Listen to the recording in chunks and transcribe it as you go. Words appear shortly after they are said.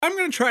I'm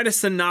going to try to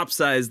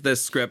synopsize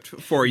this script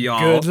for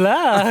y'all. Good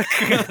luck.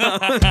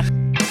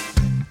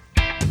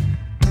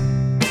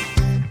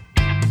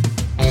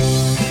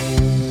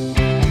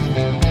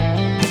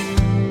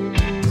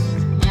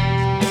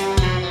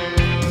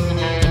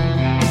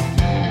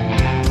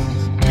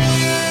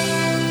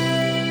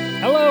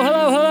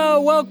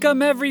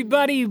 Welcome,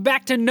 everybody,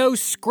 back to No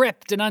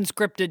Script, an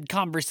unscripted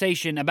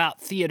conversation about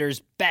theater's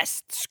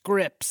best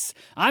scripts.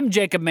 I'm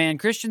Jacob Mann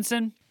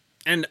Christensen.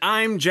 And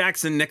I'm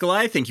Jackson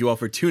Nikolai. Thank you all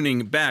for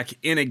tuning back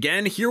in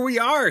again. Here we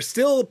are,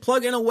 still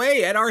plugging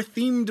away at our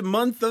themed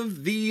month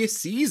of the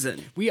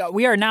season. We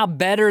are now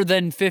better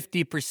than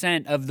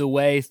 50% of the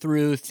way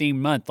through themed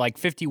month, like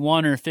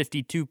 51 or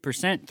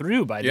 52%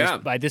 through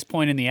by this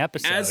point in the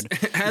episode.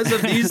 As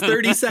of these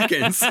 30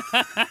 seconds.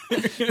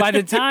 By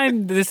the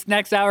time this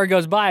next hour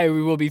goes by,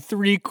 we will be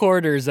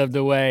 3/4 of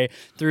the way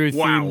through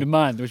themed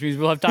month, which means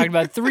we'll have talked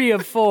about 3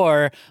 of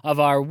 4 of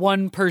our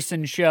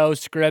one-person show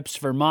scripts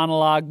for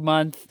monologue month.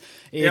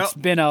 It's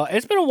been a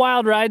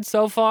wild ride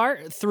so far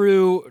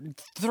through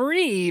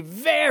 3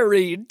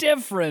 very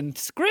different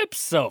scripts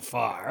so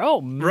far. Oh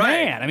man,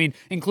 right. I mean,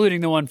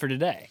 including the one for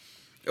today.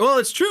 Well,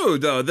 it's true,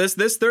 though.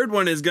 This third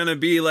one is going to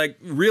be, like,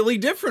 really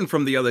different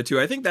from the other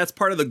 2. I think that's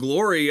part of the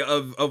glory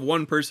of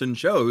one-person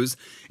shows,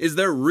 is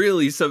they're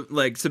really,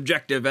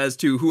 subjective as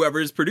to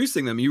whoever's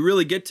producing them. You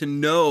really get to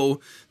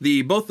know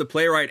both the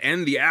playwright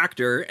and the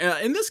actor.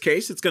 In this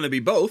case, it's going to be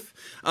both,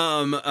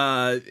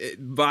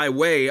 by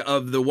way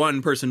of the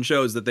one-person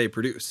shows that they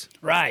produce.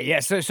 Right, yeah.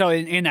 So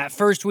in that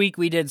first week,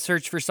 we did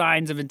Search for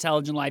Signs of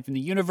Intelligent Life in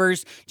the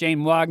Universe.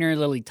 Jane Wagner,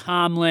 Lily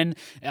Tomlin,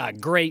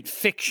 great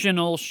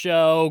fictional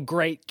show,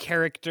 great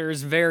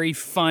characters, very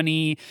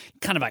funny,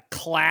 kind of a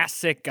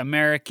classic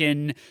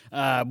American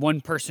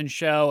one-person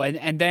show.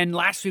 And then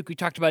last week we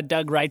talked about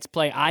Doug Wright's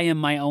play, I Am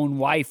My Own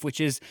Wife,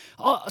 which is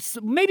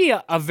maybe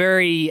a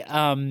very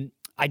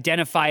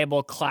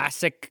identifiable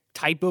classic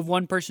type of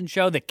one-person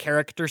show, the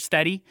character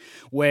study,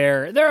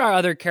 where there are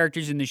other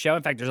characters in the show.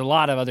 In fact, there's a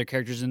lot of other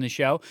characters in the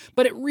show,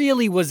 but it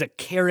really was a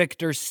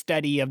character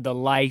study of the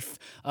life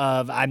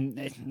of,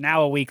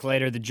 now a week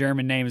later, the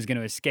German name is going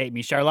to escape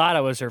me.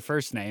 Charlotta was her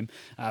first name.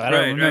 I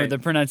don't remember the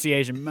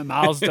pronunciation.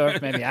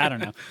 Mausdorf, maybe, I don't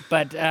know.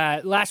 But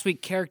last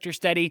week, character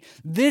study.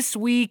 This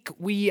week,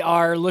 we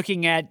are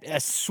looking at a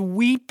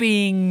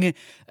sweeping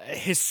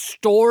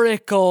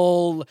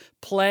historical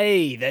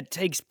play that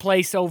takes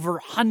place over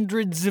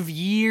hundreds of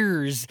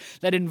years,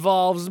 that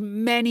involves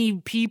many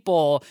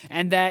people,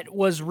 and that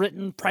was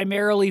written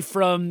primarily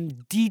from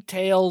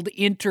detailed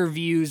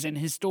interviews and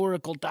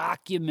historical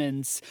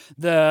documents.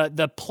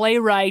 The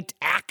playwright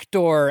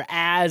actor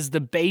as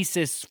the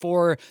basis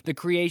for the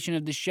creation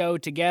of the show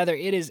together.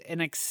 It is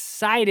an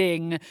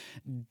exciting,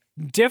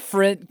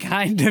 different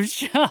kind of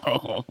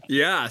show.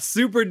 Yeah,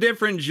 super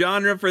different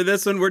genre for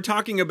this one. We're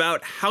talking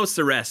about House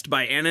Arrest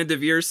by Anna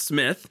Deavere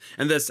Smith.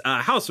 And this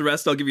House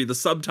Arrest, I'll give you the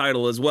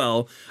subtitle as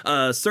well,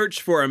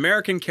 Search for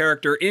American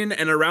Character in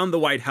and Around the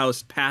White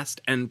House,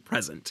 Past and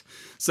Present.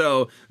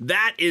 So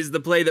that is the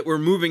play that we're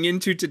moving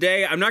into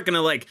today. I'm not going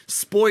to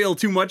spoil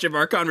too much of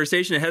our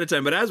conversation ahead of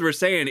time, but as we're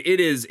saying, it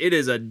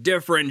is a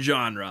different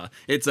genre.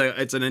 It's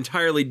an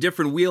entirely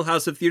different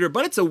wheelhouse of theater,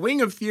 but it's a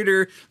wing of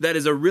theater that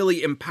is a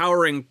really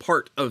empowering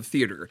part of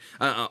theater.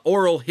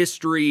 Oral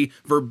history,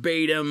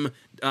 verbatim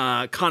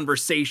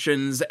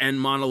conversations and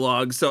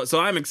monologues. So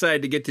I'm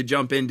excited to get to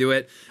jump into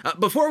it.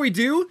 Before we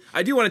do,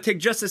 I do want to take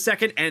just a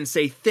second and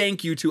say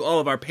thank you to all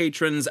of our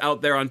patrons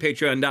out there on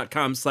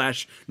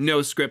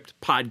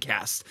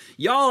patreon.com/NoScriptPodcast.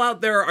 Y'all out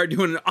there are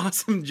doing an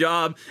awesome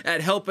job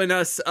at helping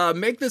us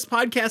make this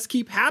podcast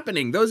keep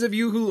happening. Those of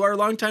you who are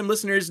longtime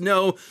listeners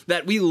know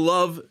that we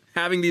love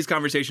having these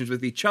conversations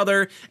with each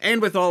other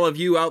and with all of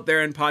you out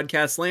there in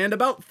podcast land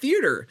about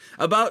theater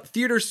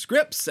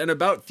scripts, and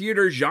about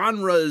theater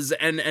genres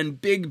and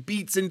big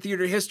beats in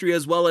theater history,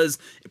 as well as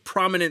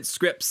prominent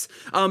scripts.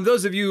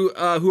 Those of you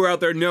who are out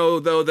there know,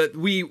 though, that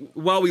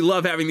while we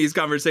love having these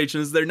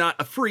conversations, they're not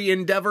a free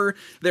endeavor.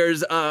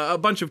 There's a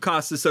bunch of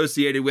costs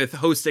associated with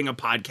hosting a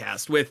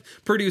podcast, with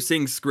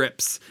producing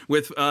scripts,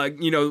 with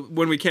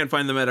when we can't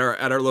find them at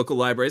our local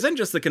libraries, and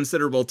just the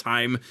considerable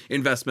time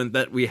investment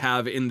that we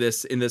have in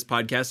this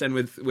podcast and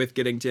with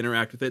getting to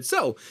interact with it.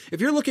 So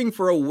if you're looking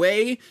for a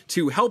way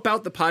to help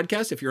out the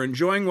podcast, if you're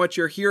enjoying what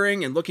you're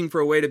hearing and looking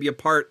for a way to be a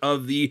part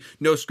of the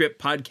No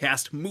Script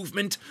Podcast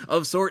movement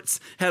of sorts,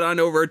 head on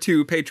over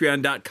to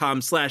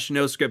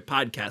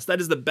patreon.com/NoScriptPodcast.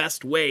 That is the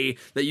best way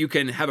that you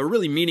can have a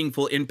really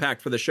meaningful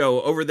impact for the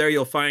show. Over there,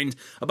 you'll find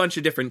a bunch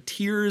of different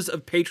tiers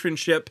of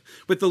patronship,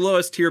 with the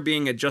lowest tier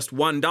being at just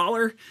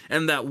 $1,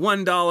 and that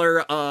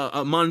 $1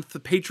 a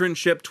month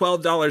patronship,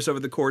 $12 over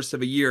the course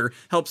of a year,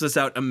 helps us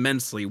out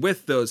immensely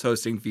with those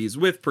hosting fees,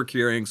 with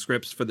procuring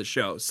scripts for the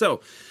show. So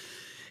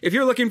if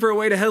you're looking for a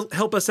way to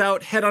help us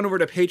out, head on over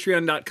to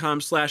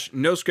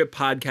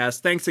patreon.com/NoScriptPodcast.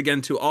 Thanks again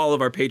to all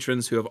of our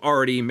patrons who have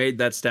already made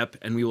that step,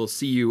 and we will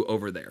see you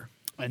over there.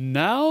 And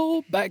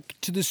now back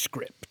to the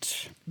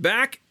script.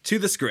 Back to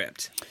the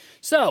script.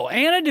 So,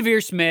 Anna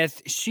Deavere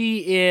Smith,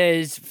 she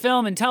is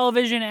film and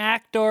television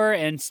actor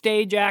and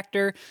stage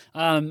actor.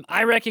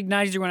 I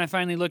recognized her when I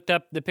finally looked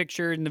up the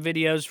picture and the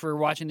videos for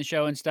watching the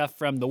show and stuff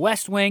from The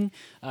West Wing,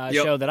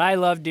 show that I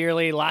love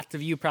dearly. Lots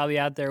of you probably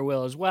out there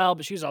will as well,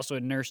 but she was also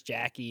in Nurse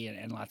Jackie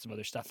and lots of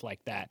other stuff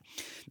like that.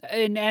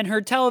 And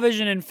her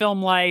television and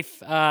film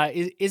life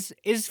is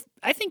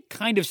I think,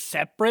 kind of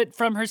separate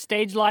from her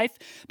stage life,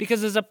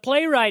 because as a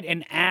playwright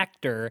and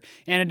actor,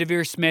 Anna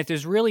Deavere Smith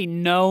is really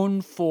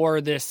known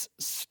for this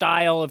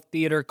style of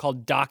theater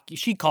called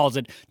she calls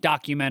it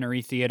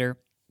documentary theater.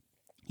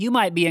 You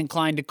might be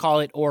inclined to call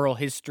it oral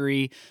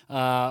history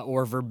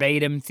or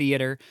verbatim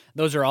theater.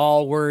 Those are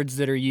all words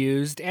that are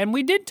used. And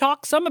we did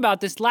talk some about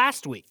this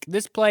last week.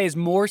 This play is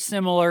more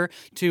similar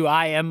to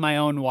I Am My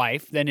Own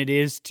Wife than it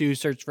is to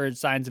Search for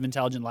Signs of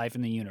Intelligent Life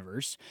in the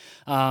Universe.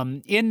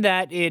 In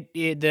that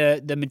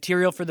the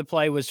material for the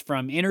play was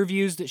from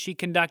interviews that she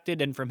conducted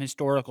and from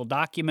historical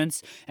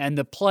documents. And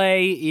the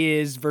play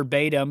is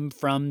verbatim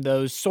from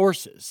those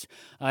sources.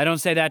 I don't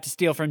say that to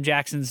steal from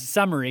Jackson's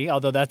summary,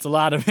 although that's a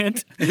lot of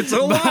it. It's a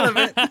lot of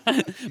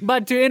it.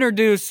 But to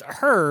introduce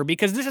her,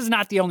 because this is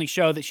not the only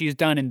show that she's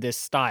done in this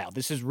style.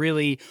 This is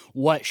really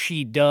what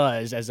she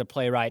does as a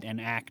playwright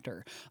and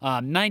actor.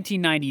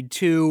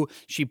 1992,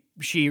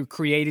 she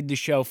created the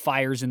show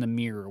Fires in the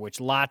Mirror, which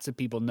lots of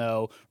people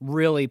know,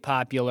 really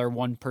popular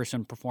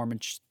one-person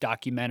performance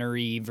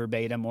documentary,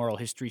 verbatim oral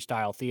history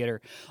style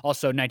theater.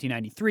 Also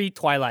 1993,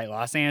 Twilight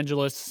Los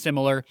Angeles,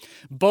 similar.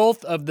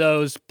 Both of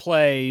those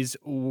plays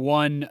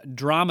won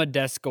Drama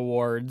Desk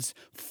Awards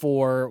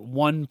for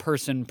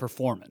one-person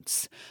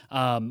performance,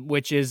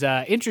 which is,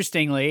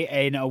 interestingly,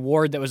 an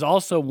award that was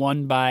also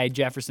won by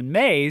Jefferson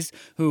Mays,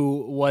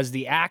 who was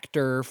the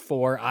actor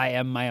for I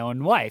Am My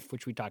Own Wife,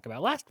 which we talked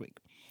about last week.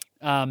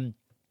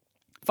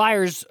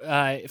 Fires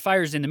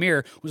in the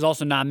Mirror was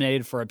also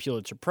nominated for a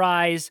Pulitzer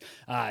Prize.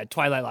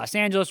 Twilight Los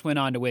Angeles went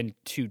on to win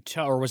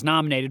was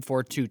nominated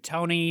for 2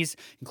 Tonys,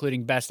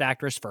 including Best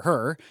Actress for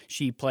her.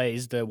 She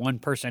plays the one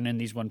person in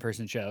these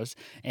one-person shows.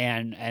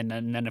 And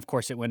then, of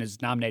course, it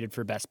was nominated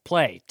for Best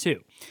Play,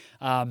 too.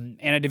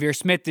 Anna Deavere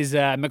Smith is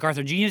a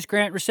MacArthur Genius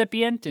Grant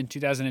recipient. In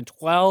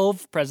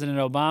 2012, President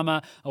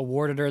Obama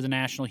awarded her the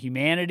National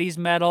Humanities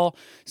Medal.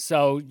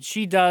 So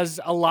she does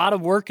a lot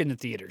of work in the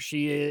theater.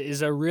 She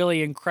is a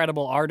really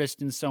incredible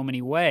artist in so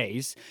many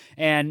ways.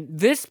 And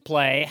this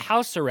play,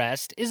 House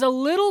Arrest, is a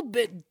little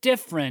bit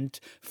different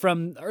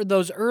from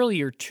those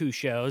earlier 2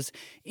 shows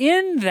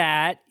in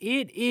that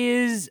it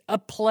is a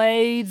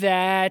play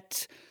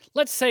that,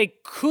 let's say,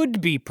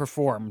 could be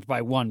performed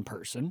by one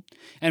person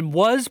and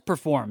was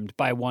performed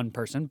by one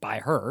person, by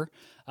her,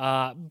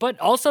 but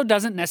also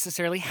doesn't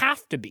necessarily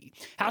have to be.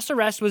 House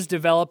Arrest was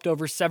developed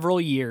over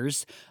several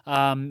years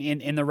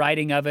in the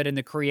writing of it and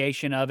the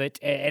creation of it.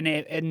 And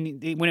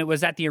when it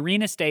was at the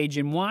Arena Stage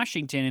in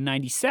Washington in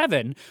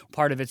 97,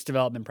 part of its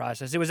development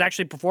process, it was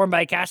actually performed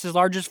by a cast as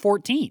large as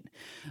 14.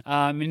 In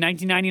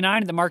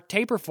 1999 at the Mark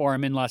Taper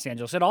Forum in Los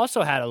Angeles, it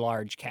also had a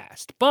large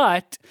cast.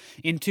 But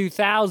in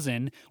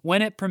 2000,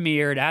 when it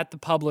premiered at the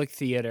Public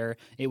Theater,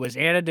 it was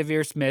Anna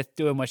Deavere Smith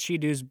doing what she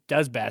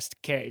does best.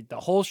 The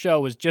whole show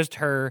was just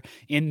her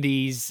in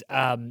these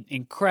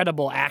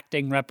incredible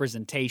acting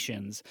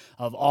representations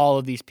of all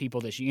of these people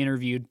that she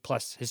interviewed,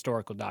 plus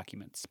historical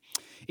documents.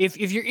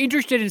 If you're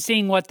interested in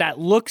seeing what that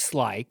looks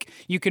like,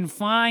 you can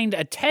find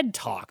a TED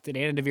Talk that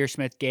Anna Deavere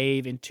Smith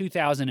gave in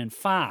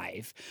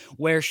 2005,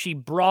 where she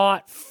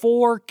brought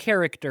 4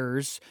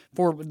 characters,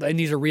 and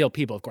these are real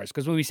people, of course,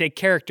 because when we say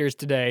characters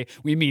today,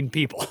 we mean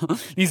people.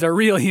 These are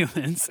real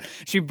humans.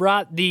 She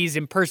brought these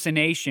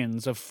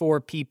impersonations of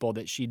 4 people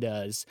that she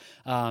does,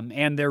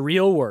 and their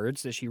real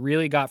words that she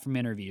really got from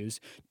interviews,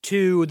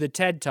 to the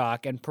TED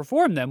Talk and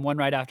performed them one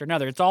right after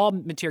another. It's all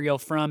material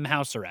from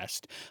House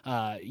Arrest.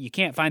 You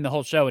can't find the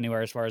whole show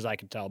anywhere as far as I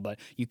can tell, but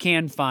you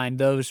can find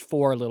those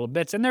 4 little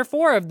bits, and they're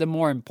 4 of the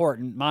more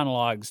important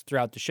monologues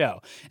throughout the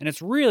show. And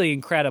it's really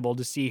incredible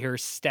to see her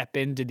step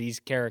into these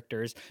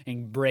characters,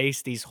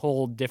 embrace these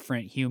whole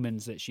different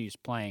humans that she's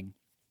playing.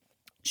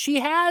 She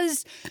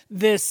has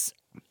this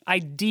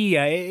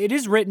idea. It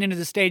is written into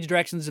the stage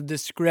directions of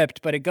this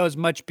script, but it goes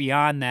much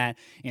beyond that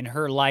in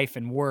her life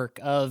and work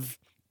of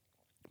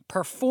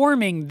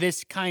performing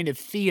this kind of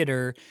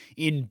theater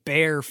in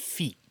bare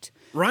feet.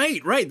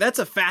 Right. That's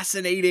a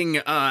fascinating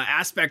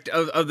aspect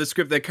of the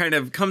script that kind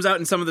of comes out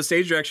in some of the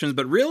stage directions,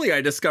 but really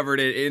I discovered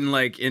it in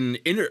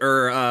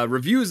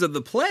reviews of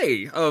the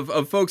play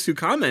of folks who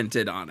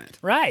commented on it.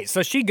 Right.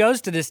 So she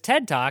goes to this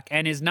TED Talk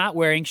and is not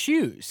wearing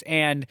shoes.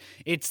 And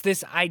it's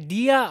this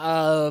idea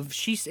of,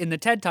 in the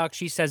TED Talk,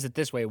 she says it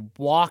this way,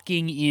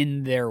 walking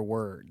in their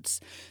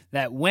words.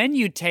 That when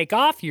you take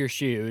off your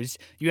shoes,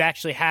 you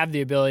actually have the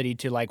ability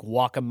to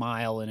walk a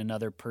mile in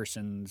another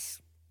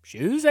person's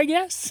shoes, I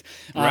guess.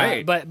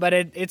 Right. But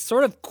it's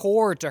sort of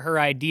core to her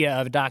idea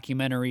of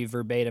documentary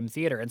verbatim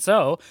theater. And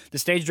so the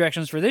stage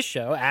directions for this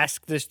show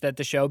ask that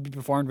the show be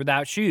performed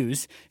without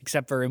shoes,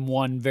 except for in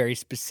one very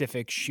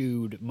specific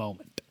shoed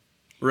moment.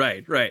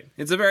 Right, right.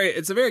 It's a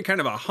very kind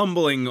of a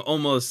humbling,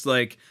 almost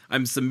like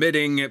I'm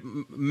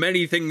submitting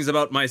many things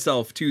about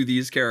myself to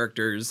these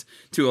characters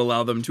to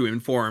allow them to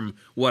inform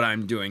what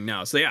I'm doing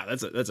now. So yeah,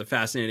 that's a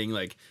fascinating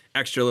like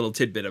extra little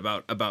tidbit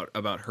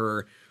about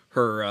her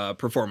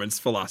performance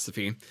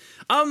philosophy.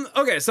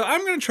 Okay, so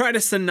I'm gonna try to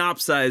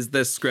synopsize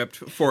this script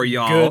for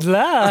y'all. Good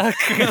luck.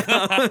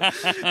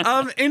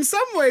 In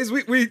some ways,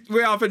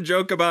 we often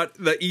joke about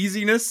the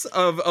easiness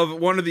of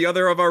one or the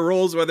other of our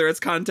roles, whether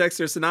it's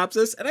context or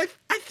synopsis, and I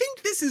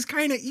think this is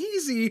kind of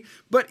easy,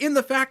 but in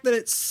the fact that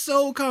it's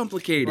so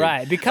complicated,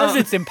 Right, because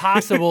it's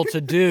impossible to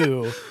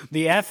do,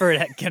 the effort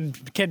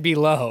can be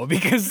low,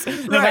 because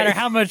no matter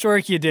how much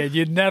work you did,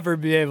 you'd never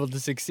be able to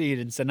succeed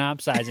in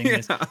synopsizing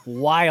this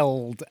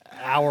wild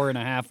hour and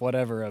a half,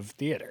 whatever, of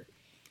theater.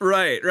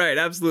 Right,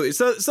 absolutely.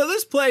 So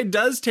this play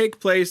does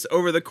take place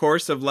over the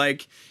course of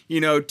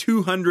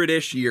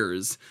 200-ish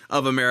years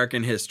of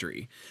American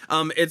history.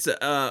 It's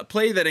a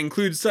play that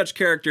includes such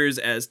characters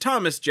as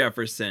Thomas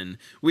Jefferson.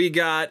 We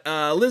got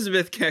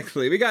Elizabeth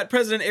Keckley. We got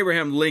President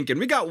Abraham Lincoln.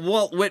 We got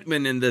Walt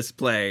Whitman in this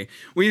play.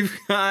 We've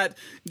got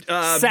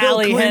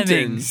Sally Bill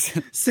Clinton. Hemings.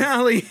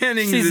 Sally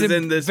Hemings She's is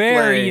in this play.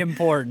 Very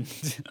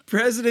important.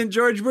 President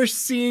George Bush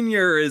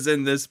Sr. is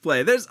in this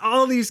play. There's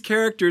all these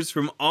characters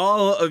from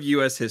all of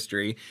U.S.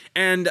 history,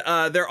 and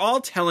they're all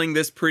telling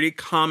this pretty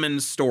common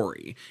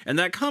story. And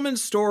that common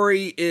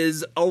story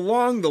is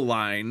along the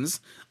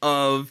lines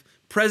of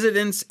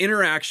presidents'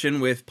 interaction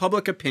with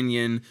public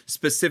opinion,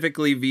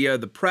 specifically via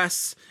the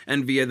press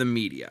and via the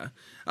media.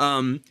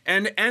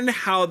 And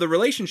how the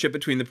relationship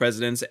between the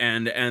presidents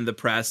and the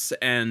press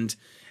and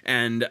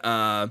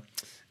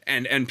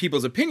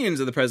people's opinions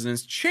of the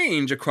presidents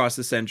change across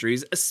the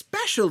centuries,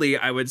 especially,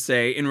 I would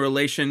say, in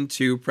relation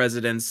to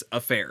presidents'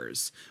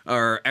 affairs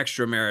or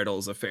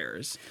extramarital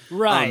affairs.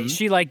 Right.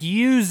 She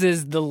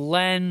uses the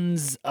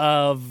lens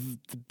of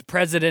the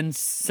president's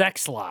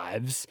sex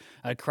lives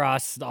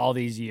across all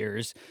these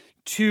years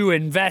to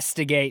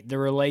investigate the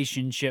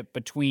relationship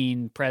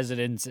between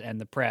presidents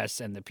and the press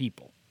and the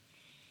people.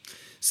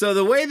 So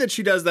the way that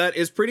she does that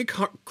is pretty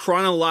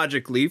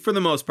chronologically, for the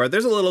most part.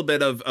 There's a little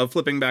bit of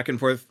flipping back and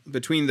forth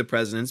between the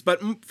presidents,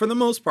 but for the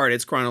most part,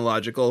 it's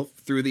chronological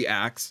through the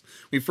acts.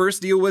 We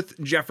first deal with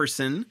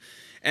Jefferson,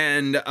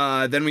 and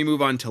then we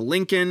move on to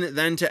Lincoln,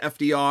 then to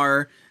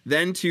FDR,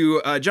 then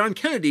to John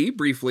Kennedy,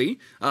 briefly,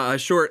 a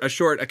short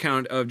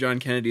account of John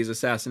Kennedy's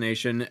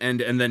assassination, and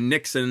then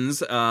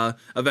Nixon's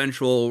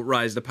eventual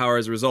rise to power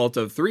as a result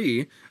of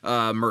 3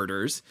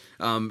 murders.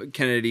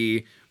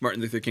 Kennedy,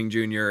 Martin Luther King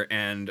Jr.,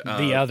 and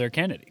the other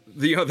Kennedy.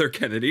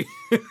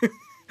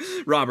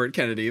 Robert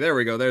Kennedy. There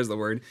we go. There's the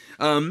word.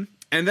 And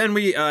then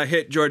we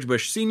hit George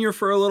Bush Sr.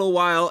 for a little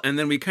while, and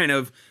then we kind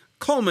of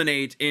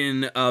culminate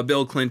in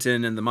Bill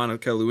Clinton and the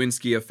Monica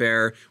Lewinsky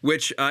affair,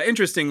 which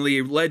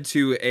interestingly led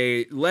to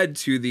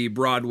the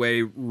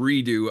Broadway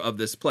redo of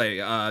this play.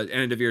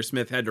 Anna Deavere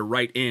Smith had to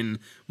write in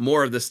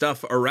more of the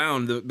stuff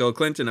around the Bill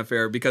Clinton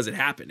affair because it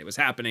happened. It was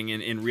happening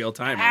in real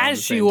time.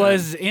 As she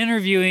was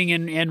interviewing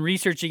and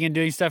researching and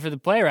doing stuff for the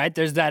play, right?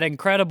 There's that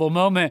incredible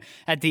moment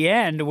at the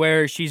end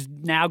where she's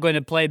now going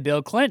to play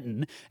Bill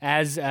Clinton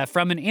as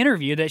from an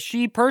interview that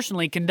she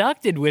personally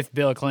conducted with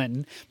Bill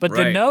Clinton, but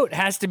the note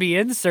has to be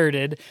inserted.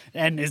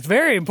 And it's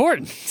very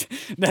important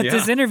that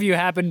this interview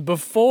happened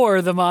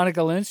before the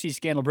Monica Lewinsky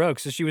scandal broke.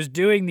 So she was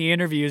doing the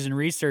interviews and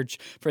research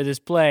for this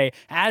play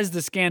as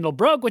the scandal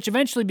broke, which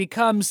eventually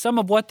becomes some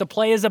of what the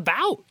play is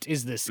about,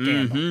 is this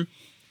scandal. Mm-hmm.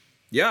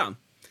 Yeah.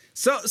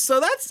 So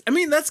that's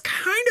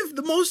kind of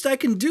the most I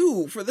can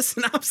do for the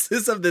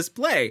synopsis of this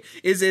play.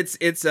 Is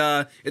it's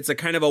a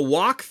kind of a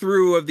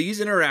walkthrough of these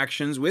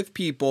interactions with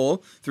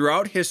people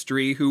throughout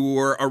history who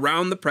were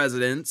around the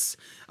presidents,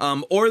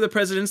 or the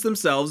presidents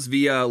themselves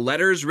via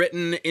letters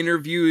written,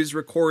 interviews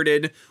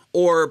recorded,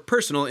 or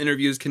personal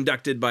interviews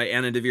conducted by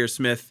Anna Deavere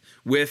Smith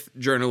with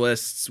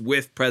journalists,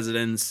 with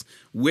presidents,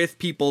 with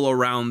people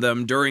around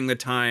them during the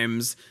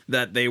times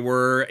that they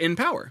were in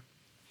power.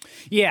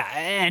 Yeah,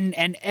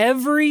 and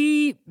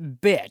every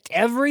bit,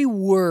 every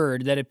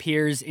word that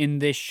appears in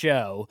this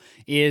show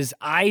is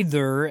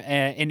either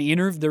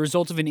the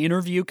result of an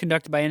interview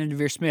conducted by Anna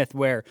Deavere Smith,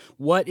 where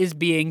what is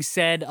being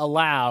said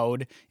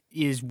aloud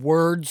is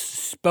words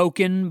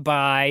spoken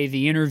by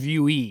the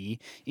interviewee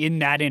in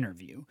that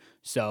interview.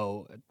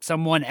 So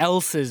someone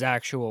else's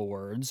actual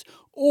words,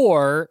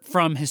 or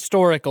from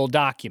historical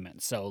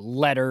documents, so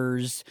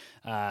letters,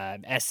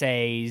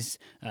 essays,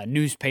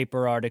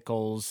 newspaper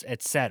articles,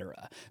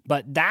 etc.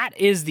 But that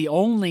is the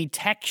only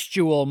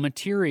textual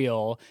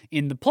material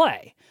in the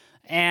play.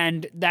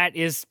 And that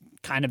is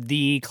kind of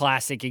the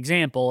classic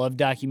example of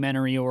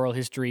documentary oral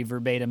history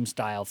verbatim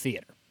style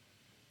theater.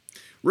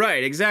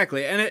 Right,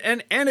 exactly,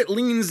 and it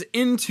leans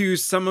into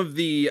some of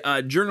the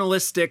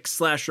journalistic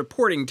 /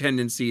 reporting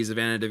tendencies of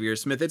Anna Deavere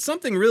Smith. It's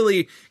something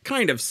really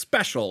kind of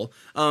special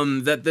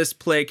that this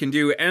play can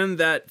do, and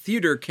that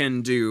theater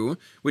can do,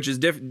 which is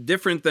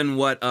different than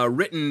what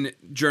written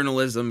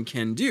journalism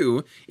can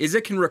do. Is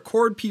it can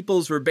record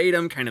people's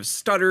verbatim kind of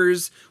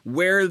stutters,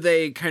 where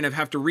they kind of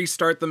have to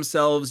restart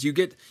themselves. You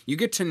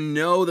get to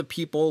know the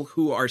people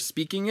who are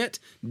speaking it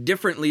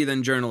differently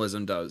than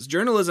journalism does.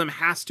 Journalism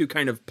has to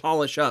kind of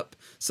polish up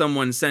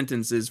someone's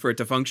sentences for it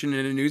to function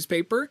in a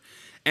newspaper,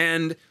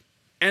 and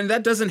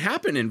that doesn't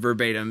happen in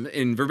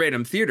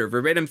verbatim theater.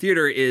 Verbatim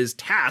theater is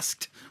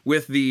tasked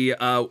with the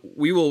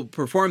we will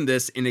perform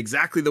this in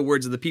exactly the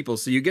words of the people.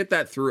 So you get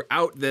that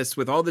throughout this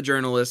with all the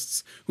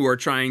journalists who are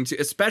trying to,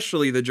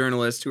 especially the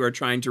journalists who are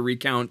trying to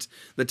recount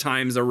the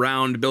times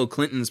around Bill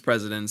Clinton's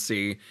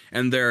presidency,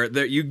 and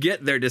you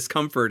get their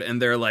discomfort,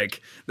 and they're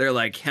like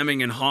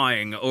hemming and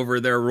hawing over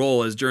their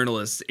role as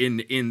journalists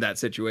in that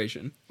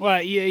situation.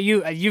 Well,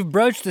 you've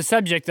broached the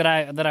subject that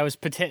I was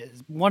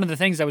one of the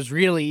things I was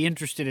really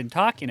interested in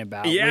talking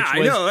about. Yeah,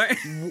 which was, I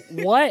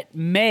know. What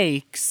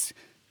makes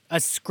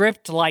a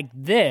script like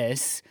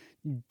this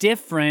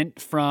different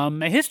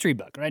from a history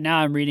book? Right now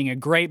I'm reading a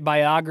great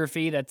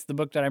biography. That's the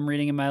book that I'm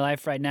reading in my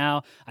life right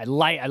now. I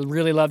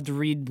really love to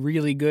read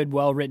really good,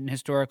 well-written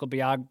historical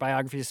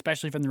biographies,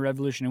 especially from the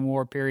Revolutionary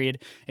War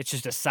period. It's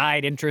just a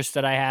side interest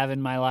that I have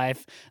in my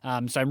life.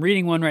 So I'm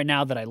reading one right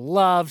now that I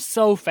love,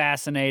 so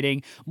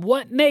fascinating.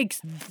 What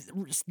makes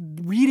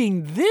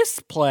reading this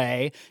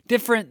play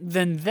different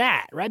than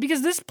that, right?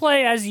 Because this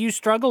play, as you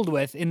struggled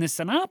with in the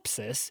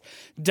synopsis,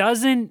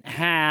 doesn't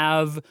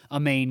have a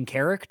main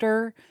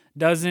character,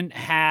 doesn't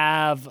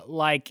have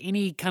like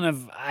any kind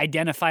of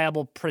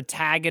identifiable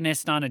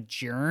protagonist on a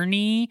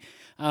journey.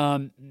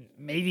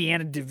 Maybe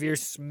Anna Deavere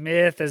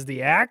Smith as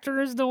the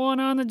actor is the one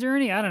on the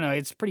journey. I don't know.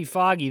 It's pretty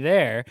foggy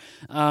there.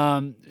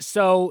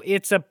 So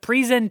it's a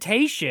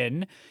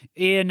presentation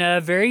in a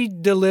very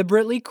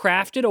deliberately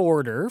crafted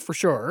order, for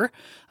sure,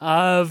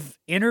 of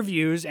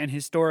interviews and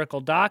historical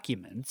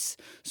documents.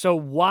 So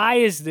why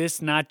is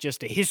this not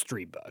just a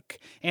history book?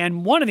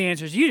 And one of the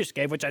answers you just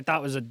gave, which I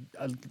thought was an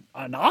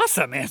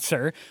awesome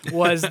answer,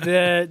 was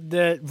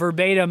the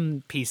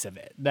verbatim piece of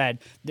it,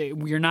 that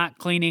you're not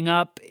cleaning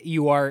up,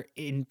 you are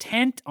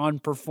intent on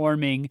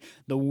performing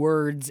the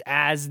words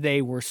as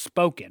they were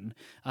spoken,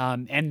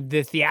 and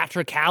the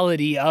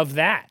theatricality of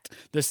that,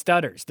 the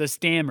stutters, the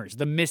stammers,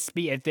 the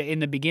misspeak. In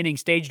the beginning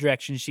stage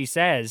direction, she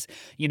says,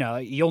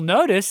 you'll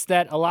notice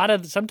that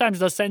sometimes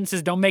those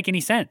sentences don't make any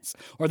sense,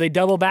 or they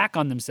double back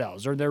on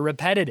themselves, or they're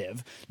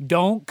repetitive.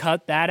 Don't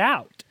cut that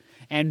out.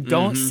 And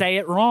don't say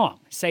it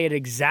wrong. Say it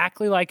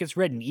exactly like it's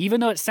written, even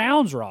though it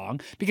sounds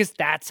wrong, because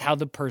that's how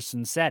the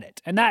person said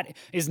it. And that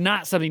is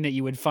not something that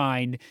you would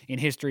find in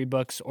history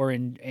books or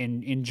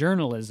in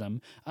journalism,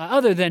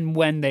 other than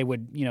when they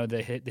would,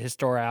 the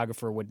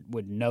historiographer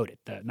would note it.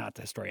 Not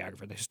the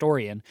historiographer, the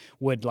historian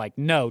would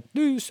note,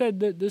 you said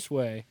that this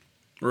way.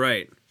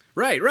 Right,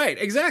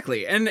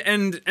 exactly. And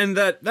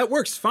that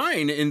works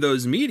fine in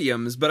those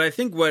mediums, but I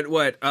think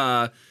what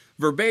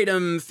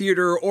verbatim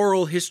theater,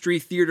 oral history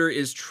theater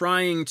is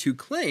trying to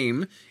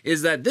claim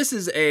is that this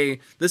is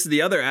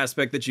the other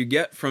aspect that you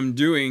get from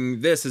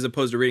doing this as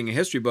opposed to reading a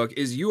history book,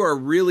 is you are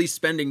really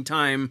spending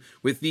time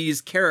with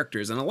these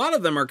characters, and a lot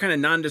of them are kind of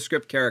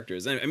nondescript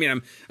characters. I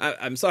mean,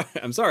 I'm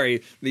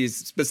sorry, these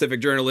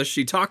specific journalists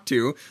she talked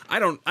to, I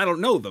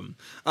don't know them,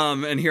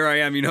 and here I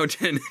am,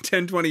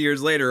 10, 20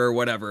 years later or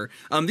whatever.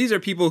 These are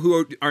people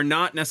who are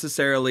not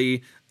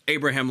necessarily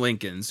Abraham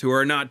Lincolns, who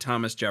are not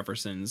Thomas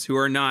Jeffersons, who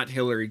are not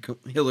Hillary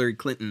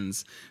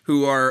Clintons,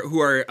 who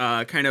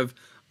are kind of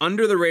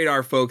under the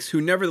radar folks who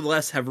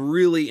nevertheless have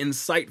really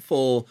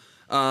insightful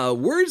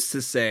words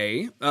to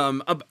say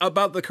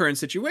about the current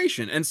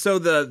situation. And so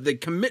the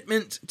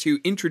commitment to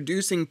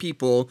introducing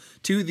people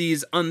to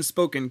these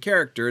unspoken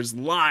characters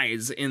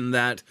lies in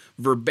that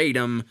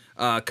verbatim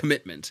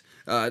commitment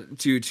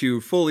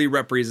to fully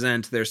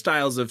represent their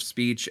styles of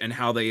speech and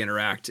how they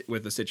interact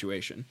with the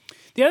situation.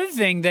 The other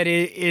thing that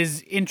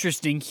is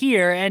interesting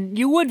here, and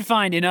you would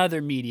find in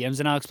other mediums,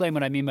 and I'll explain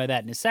what I mean by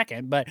that in a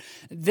second, but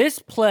this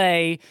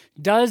play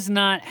does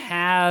not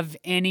have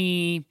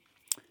any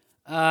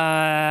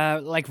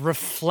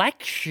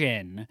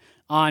reflection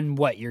on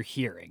what you're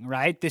hearing,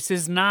 right? This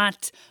is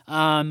not,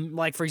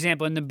 for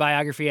example, in the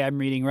biography I'm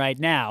reading right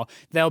now,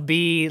 there'll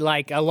be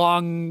a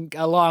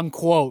long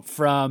quote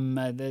from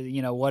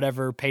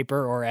whatever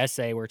paper or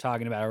essay we're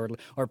talking about,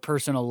 or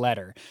personal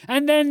letter.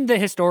 And then the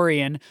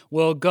historian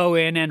will go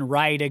in and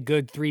write a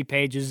good 3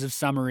 pages of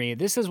summary.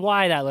 This is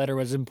why that letter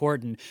was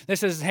important.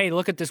 This is, hey,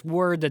 look at this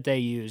word that they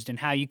used and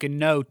how you can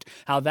note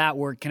how that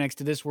word connects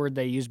to this word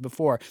they used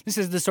before. This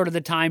is the sort of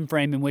the time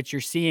frame in which you're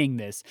seeing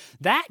this.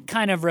 That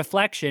kind of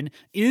reflection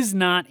is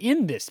not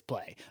in this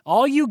play.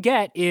 All you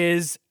get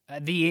is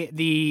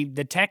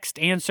the text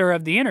answer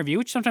of the interview,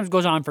 which sometimes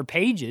goes on for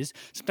pages,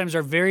 sometimes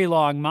are very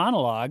long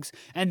monologues,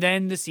 and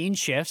then the scene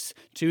shifts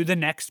to the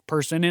next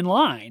person in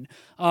line.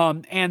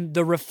 And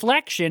the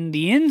reflection,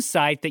 the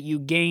insight that you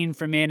gain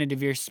from Anna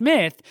Deavere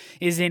Smith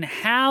is in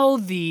how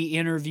the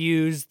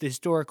interviews, the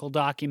historical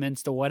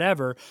documents, the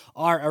whatever,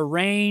 are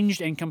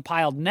arranged and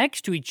compiled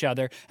next to each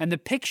other, and the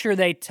picture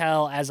they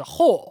tell as a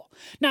whole.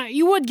 Now,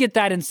 you would get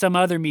that in some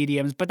other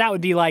mediums, but that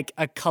would be like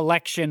a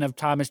collection of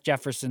Thomas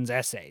Jefferson's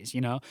essays,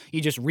 you know?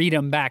 You just read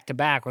them back to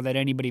back without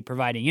anybody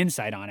providing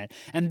insight on it.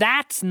 And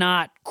that's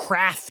not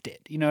crafted,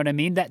 you know what I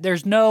mean? That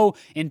there's no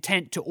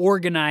intent to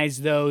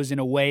organize those in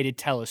a way to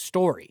tell a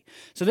story.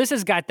 So this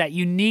has got that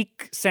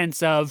unique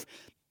sense of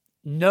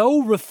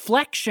no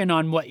reflection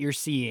on what you're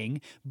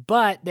seeing,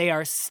 but they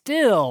are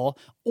still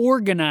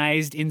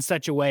organized in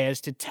such a way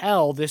as to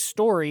tell this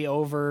story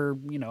over,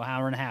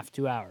 hour and a half,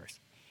 2 hours.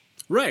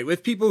 Right,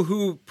 with people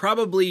who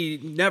probably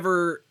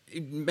never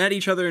met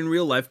each other in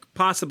real life,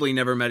 possibly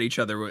never met each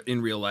other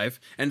in real life,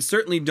 and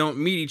certainly don't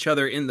meet each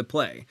other in the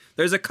play.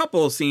 There's a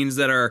couple of scenes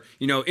that are,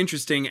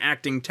 interesting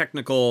acting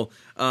technical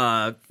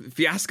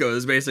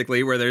fiascos,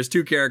 basically, where there's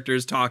two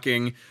characters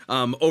talking,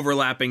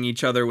 overlapping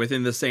each other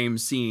within the same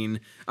scene.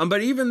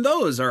 But even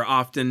those are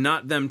often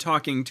not them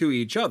talking to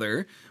each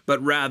other,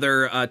 but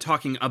rather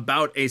talking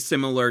about a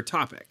similar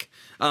topic.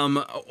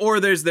 Or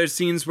there's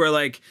scenes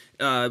where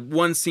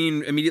one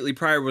scene immediately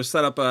prior was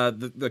set up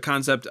the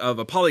concept of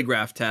a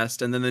polygraph test,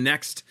 and then the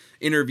next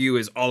interview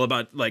is all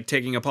about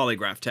taking a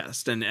polygraph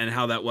test and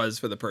how that was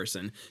for the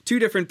person. Two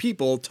different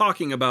people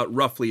talking about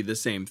roughly the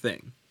same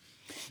thing.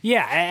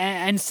 Yeah,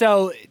 and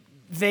so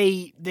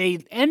they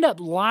end up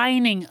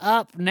lining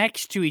up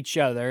next to each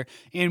other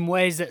in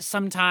ways that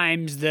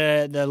sometimes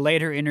the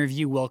later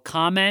interview will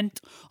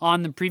comment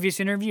on the previous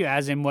interview,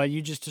 as in what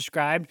you just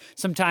described.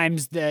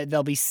 Sometimes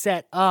they'll be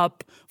set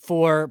up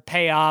for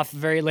payoff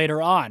very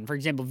later on. For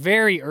example,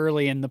 very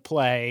early in the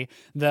play,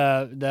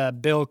 the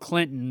Bill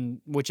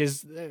Clinton, which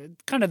is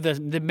kind of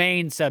the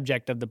main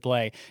subject of the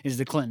play, is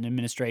the Clinton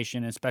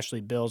administration,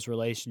 especially Bill's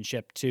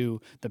relationship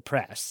to the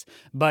press.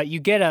 But you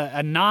get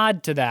a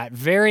nod to that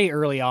very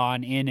early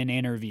on in an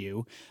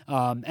interview,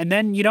 and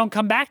then you don't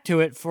come back to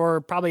it for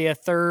probably a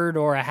third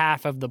or a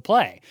half of the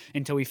play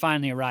until we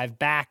finally arrive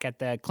back at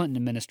the Clinton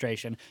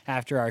administration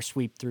after our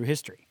sweep through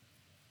history.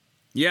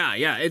 Yeah,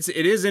 it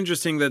is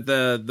interesting that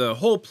the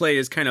whole play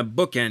is kind of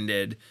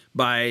bookended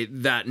by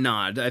that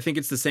nod. I think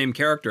it's the same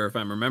character, if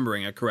I'm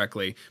remembering it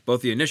correctly.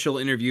 Both the initial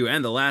interview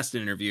and the last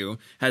interview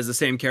has the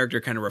same character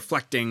kind of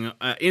reflecting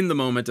in the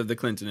moment of the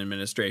Clinton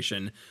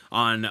administration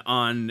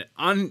on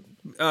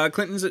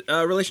Clinton's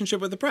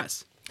relationship with the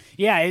press.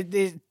 Yeah,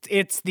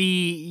 it's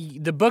the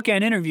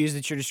bookend interviews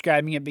that you're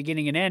describing at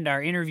beginning and end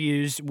are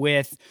interviews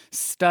with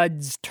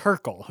Studs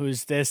Terkel,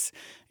 who's this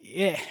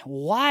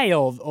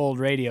wild old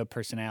radio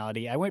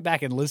personality. I went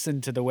back and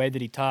listened to the way that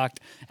he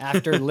talked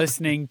after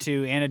listening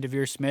to Anna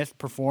Deavere Smith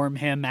perform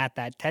him at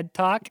that TED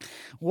Talk.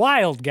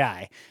 Wild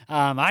guy.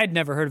 I'd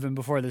never heard of him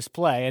before this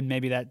play, and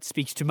maybe that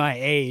speaks to my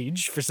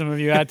age. For some of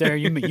you out there,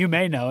 you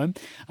may know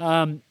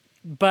him.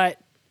 But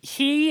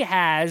he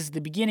has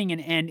the beginning and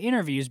end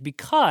interviews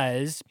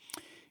because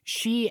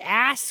she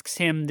asks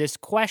him this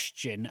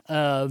question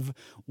of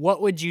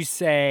what would you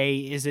say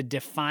is a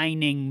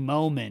defining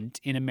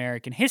moment in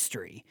American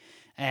history?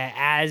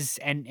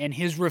 And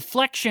his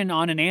reflection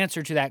on an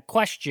answer to that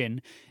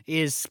question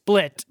is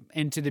split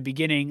into the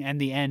beginning and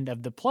the end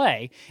of the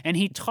play. And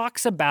he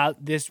talks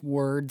about this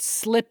word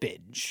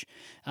slippage.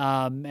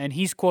 And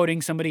he's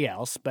quoting somebody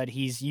else, but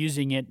he's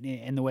using it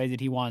in the way that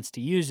he wants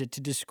to use it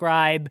to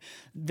describe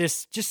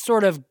this just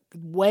sort of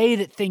way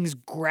that things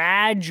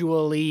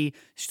gradually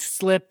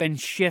slip and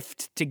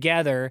shift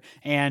together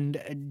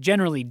and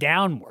generally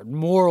downward.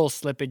 Moral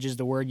slippage is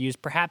the word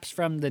used, perhaps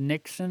from the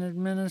Nixon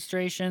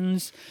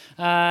administration's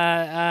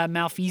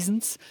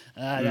malfeasance.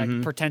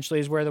 That potentially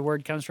is where the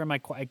word comes from. I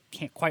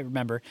can't quite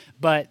remember.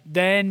 But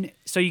then,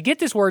 so you get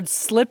this word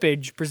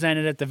slippage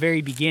presented at the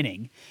very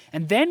beginning.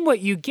 And then what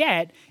you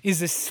get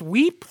is a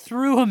sweep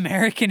through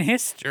American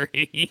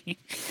history.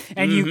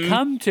 And you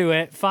come to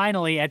it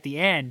finally at the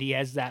end. He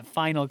has that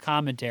final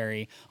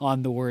commentary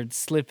on the word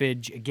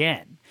slippage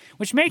again,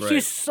 which makes you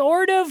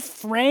sort of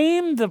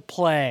frame the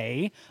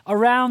play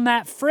around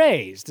that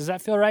phrase. Does that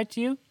feel right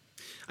to you?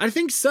 I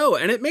think so,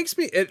 and it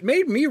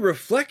made me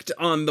reflect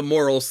on the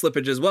moral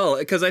slippage as well,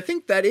 because I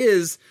think that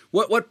is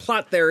what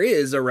plot there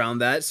is around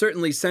that. It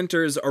certainly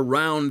centers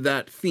around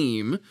that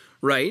theme,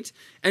 right?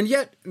 And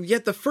yet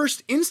the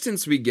first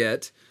instance we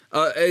get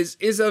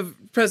is of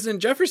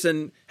President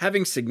Jefferson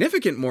having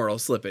significant moral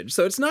slippage.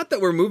 So it's not that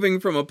we're moving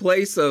from a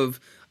place of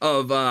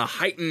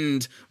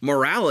heightened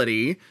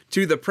morality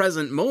to the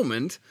present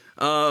moment,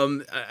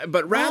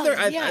 but rather,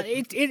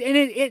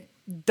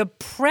 the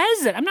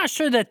president. I'm not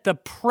sure that the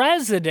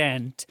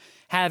president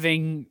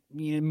having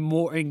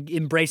more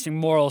embracing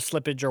moral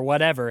slippage or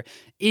whatever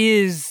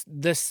is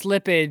the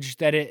slippage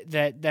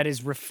that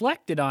is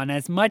reflected on,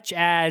 as much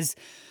as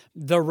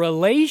the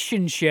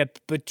relationship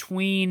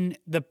between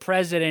the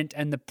president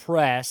and the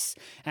press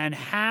and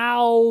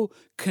how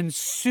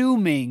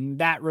consuming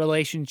that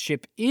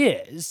relationship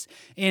is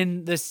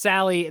in the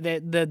Sally,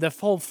 the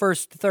whole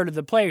first third of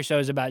the Player show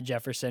is about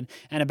Jefferson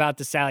and about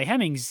the Sally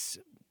Hemings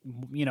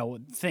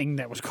thing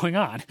that was going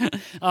on.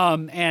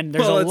 And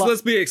there's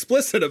let's be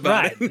explicit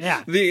about it.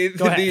 Yeah.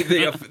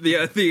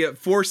 the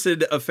forced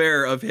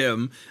affair of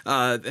him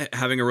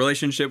having a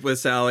relationship with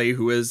Sally,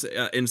 who is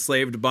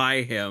enslaved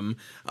by him.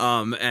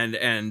 So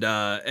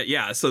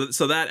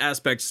that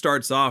aspect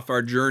starts off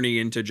our journey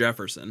into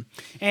Jefferson.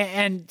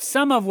 And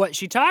some of what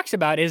she talks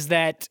about is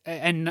that,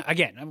 and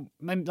again,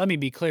 let me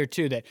be clear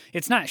too, that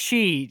it's not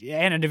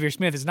Anna Deavere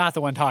Smith is not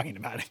the one talking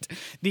about it.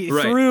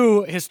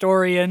 Through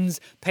historians,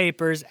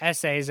 papers,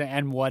 essays,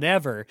 and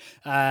whatever,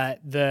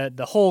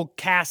 the whole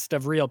cast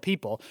of real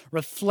people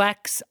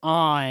reflects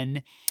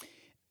on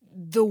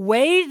the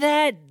way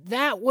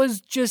that was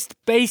just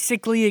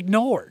basically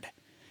ignored.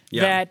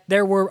 Yeah. That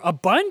there were a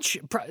bunch,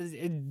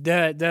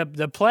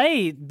 the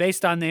play,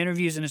 based on the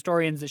interviews and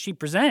historians that she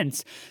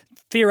presents,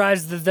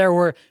 theorized that there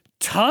were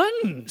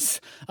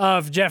tons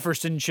of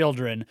Jefferson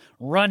children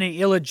running,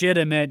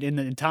 illegitimate in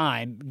the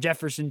time,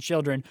 Jefferson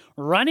children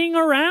running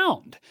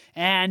around,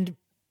 and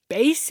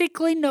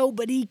basically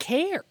nobody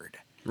cared.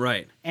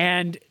 Right.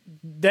 And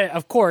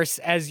of course,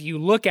 as you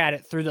look at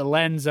it through the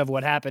lens of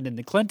what happened in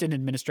the Clinton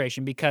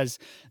administration, because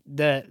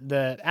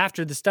the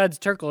after the Studs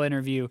Terkel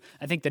interview,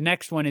 I think the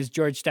next one is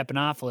George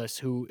Stephanopoulos,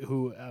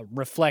 who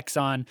reflects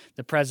on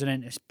the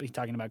president,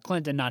 talking about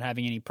Clinton not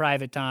having any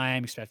private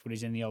time, except when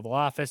he's in the Oval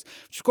Office,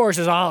 which of course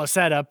is all a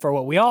setup for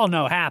what we all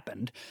know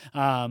happened,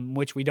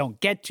 which we don't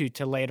get to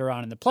till later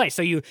on in the play.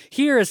 So you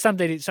hear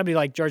somebody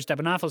like George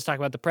Stephanopoulos talk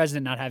about the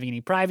president not having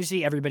any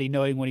privacy, everybody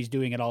knowing what he's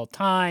doing at all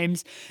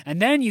times,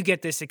 and then you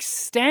get this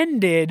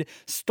extended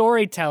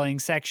storytelling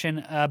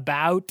section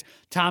about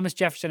Thomas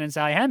Jefferson and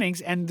Sally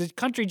Hemings and the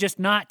country just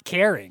not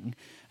caring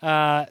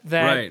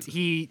that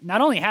he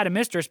not only had a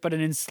mistress, but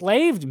an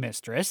enslaved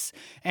mistress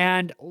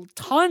and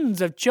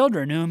tons of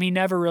children whom he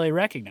never really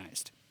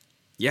recognized.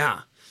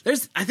 Yeah.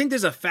 I think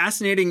there's a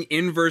fascinating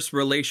inverse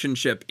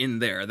relationship in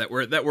there that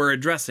we're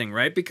addressing,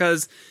 right?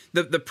 Because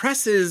the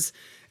press is...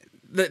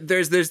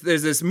 There's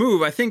this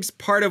move. I think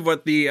part of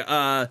what the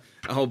I'm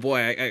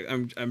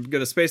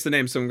gonna space the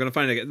name, so I'm gonna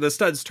find it again. The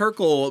Studs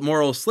Terkel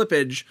moral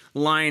slippage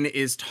line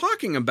is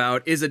talking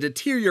about is a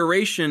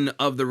deterioration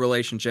of the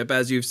relationship,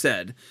 as you've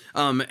said.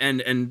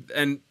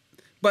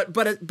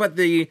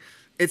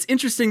 It's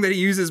interesting that he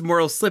uses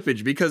moral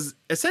slippage because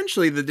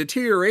essentially the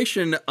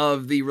deterioration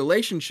of the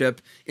relationship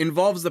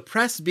involves the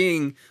press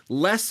being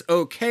less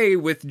okay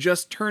with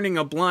just turning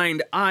a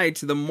blind eye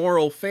to the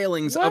moral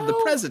failings of the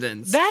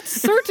presidents. That's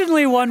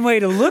certainly one way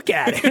to look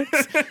at it.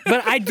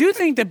 But I do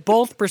think that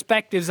both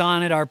perspectives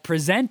on it are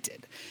presented.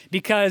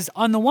 Because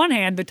on the one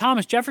hand, the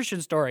Thomas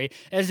Jefferson story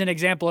is an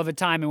example of a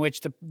time in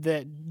which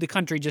the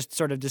country just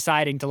sort of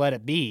deciding to let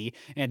it be,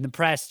 and the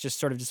press just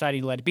sort of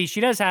deciding to let it be.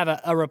 She does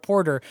have a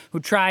reporter who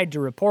tried to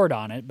report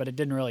on it, but it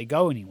didn't really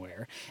go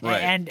anywhere.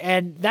 Right.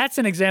 And that's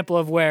an example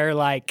of where,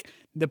 like,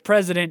 the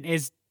president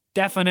is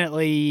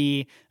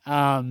definitely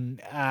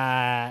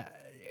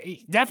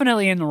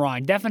definitely in the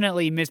wrong,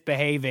 definitely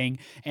misbehaving,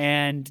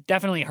 and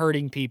definitely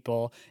hurting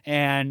people.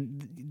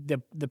 And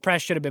the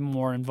press should have been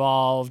more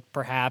involved,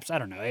 perhaps. I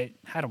don't know. I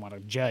don't want to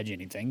judge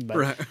anything,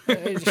 but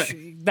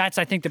that's,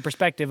 I think, the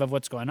perspective of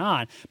what's going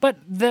on. But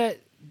the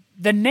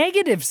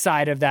negative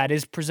side of that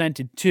is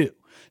presented too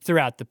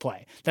throughout the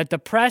play, that the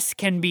press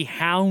can be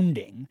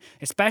hounding,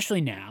 especially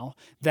now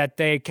that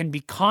they can be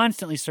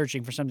constantly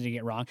searching for something to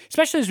get wrong,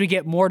 especially as we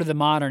get more to the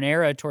modern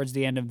era towards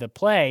the end of the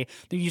play,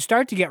 that you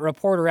start to get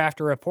reporter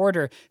after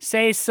reporter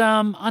say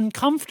some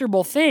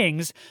uncomfortable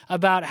things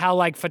about how,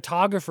 like,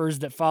 photographers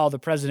that follow the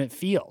president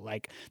feel.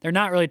 Like, they're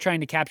not really trying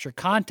to capture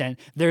content.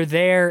 They're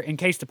there in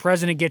case the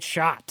president gets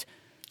shot.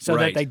 So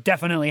that they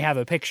definitely have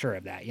a picture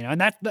of that,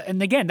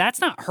 and again,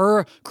 that's not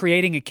her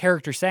creating a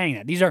character saying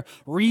that. These are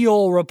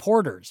real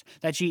reporters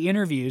that she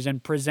interviews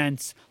and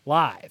presents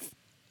live.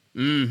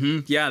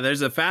 Mm-hmm. Yeah,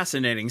 there's a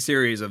fascinating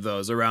series of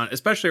those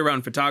especially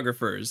around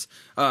photographers.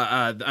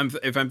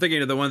 If I'm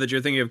thinking of the one that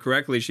you're thinking of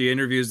correctly, she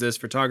interviews this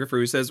photographer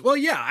who says, "Well,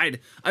 yeah,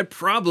 I'd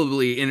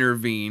probably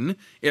intervene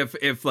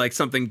if like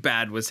something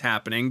bad was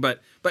happening,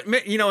 but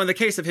in the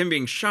case of him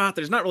being shot,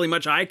 there's not really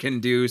much I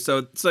can do.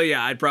 So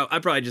yeah, I'd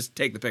probably just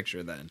take the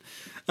picture then."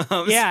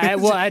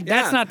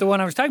 That's not the one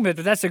I was talking about,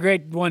 but that's a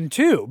great one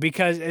too,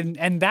 because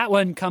and that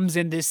one comes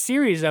in this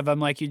series of them,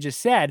 like you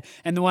just said.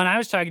 And the one I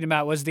was talking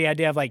about was the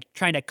idea of, like,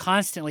 trying to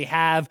constantly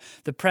have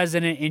the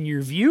president in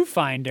your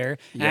viewfinder.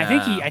 And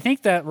I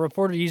think the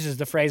reporter uses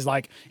the phrase,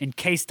 like, in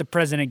case the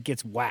president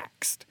gets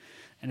waxed.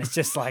 And it's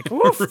just like,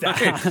 woof. It's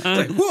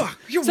like, whoa,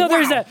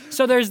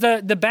 So there's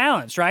the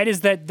balance, right?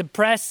 Is that the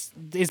press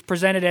is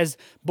presented as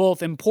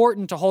both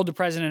important to hold the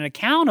president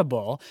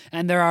accountable,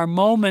 and there are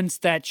moments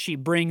that she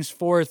brings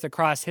forth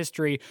across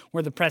history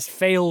where the press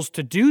fails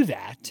to do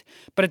that.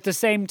 But at the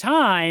same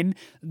time,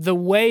 the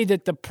way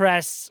that the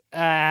press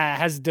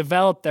has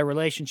developed their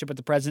relationship with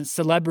the president,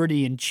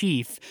 celebrity in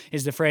chief,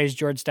 is the phrase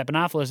George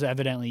Stephanopoulos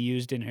evidently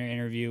used in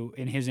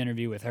his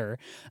interview with her.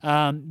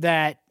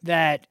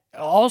 That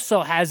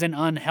also has an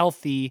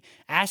unhealthy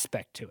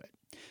aspect to it.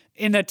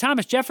 In the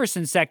Thomas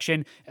Jefferson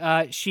section,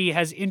 she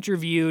has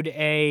interviewed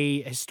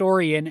a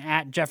historian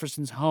at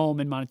Jefferson's home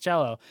in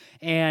Monticello,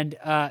 and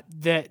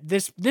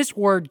this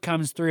word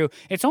comes through.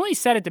 It's only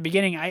said at the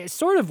beginning. I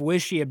sort of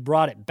wish she had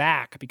brought it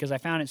back because I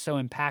found it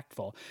so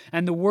impactful.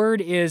 And the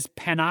word is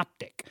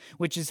panoptic,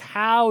 which is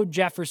how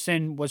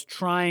Jefferson was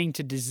trying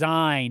to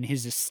design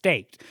his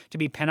estate to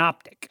be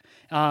panoptic.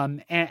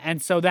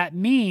 And so that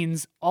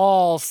means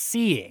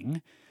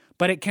all-seeing,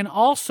 but it can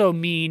also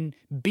mean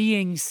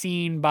being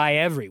seen by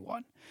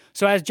everyone.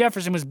 So as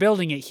Jefferson was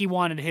building it, he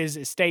wanted his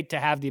estate to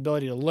have the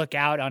ability to look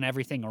out on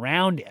everything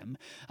around him,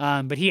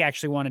 but he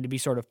actually wanted to be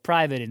sort of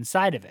private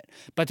inside of it.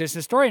 But this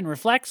historian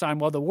reflects on,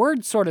 well, the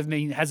word sort of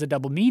has a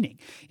double meaning.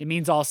 It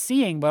means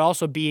all-seeing, but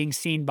also being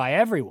seen by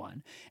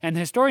everyone. And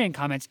the historian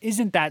comments,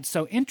 isn't that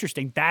so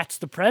interesting? That's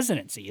the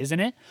presidency, isn't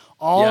it?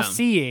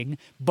 All-seeing,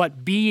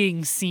 but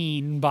being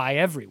seen by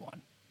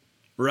everyone.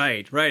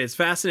 Right. It's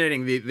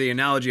fascinating, the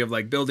analogy of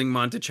like building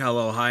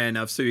Monticello high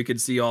enough so you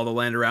could see all the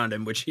land around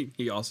him, which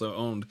he also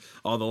owned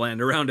all the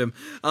land around him.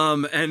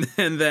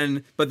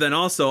 But then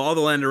also all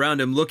the land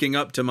around him looking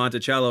up to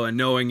Monticello and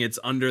knowing it's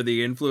under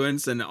the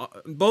influence, and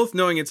both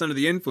knowing it's under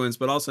the influence,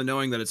 but also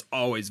knowing that it's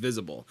always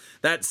visible.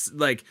 That's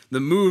like the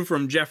move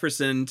from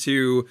Jefferson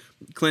to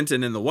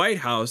Clinton in the White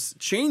House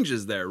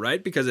changes there,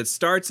 right? Because it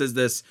starts as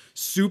this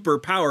super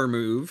power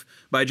move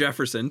by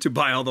Jefferson to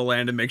buy all the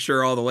land and make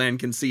sure all the land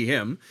can see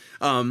him.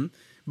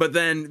 But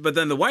then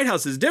the White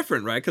House is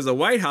different, right? Because the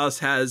White House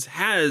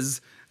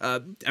has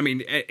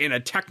in a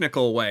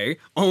technical way,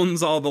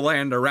 owns all the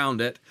land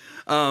around it,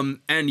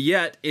 and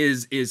yet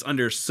is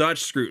under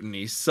such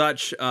scrutiny,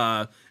 such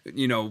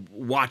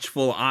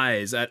watchful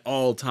eyes at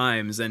all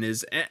times, and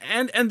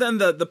then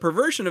the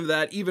perversion of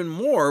that even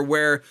more,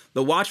 where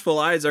the watchful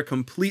eyes are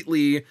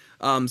completely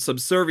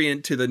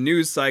subservient to the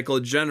news cycle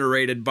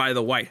generated by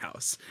the White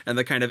House and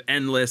the kind of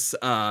endless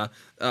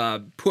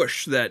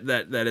push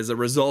that is a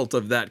result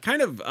of that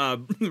kind of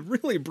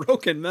really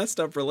broken, messed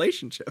up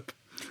relationship.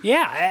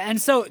 Yeah,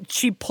 and so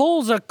she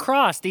pulls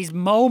across these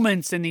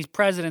moments in these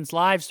presidents'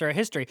 lives through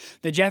history.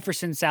 The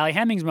Jefferson-Sally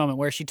Hemings moment,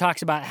 where she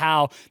talks about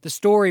how the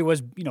story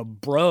was,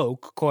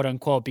 broke, quote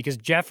unquote, because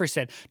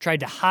Jefferson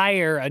tried to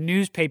hire a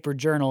newspaper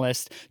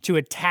journalist to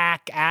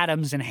attack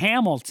Adams and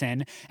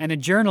Hamilton, and the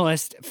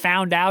journalist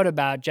found out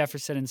about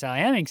Jefferson and Sally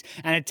Hemings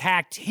and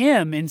attacked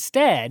him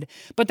instead.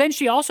 But then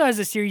she also has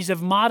a series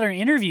of modern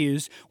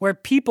interviews where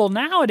people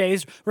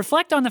nowadays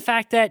reflect on the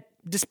fact that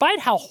despite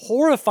how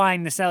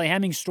horrifying the Sally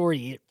Hemings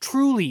story it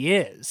truly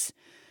is,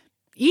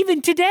 even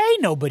today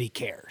nobody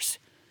cares.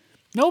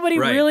 Nobody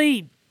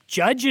really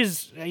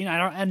judges,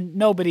 and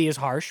nobody is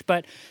harsh,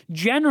 but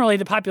generally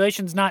the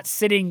population's not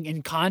sitting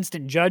in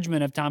constant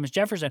judgment of Thomas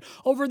Jefferson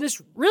over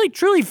this really,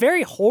 truly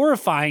very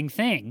horrifying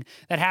thing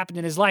that happened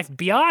in his life,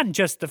 beyond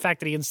just the fact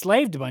that he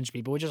enslaved a bunch of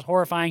people, which is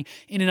horrifying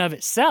in and of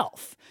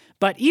itself.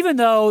 But even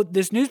though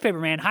this newspaper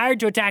man, hired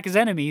to attack his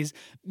enemies,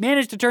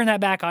 managed to turn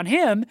that back on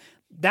him,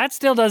 that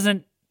still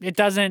doesn't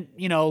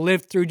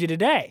live through to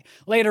today.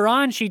 Later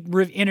on, she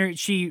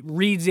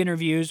reads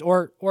interviews,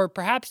 or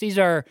perhaps these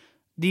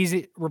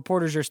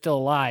reporters are still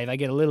alive. I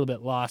get a little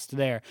bit lost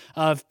there,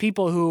 of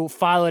people who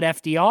followed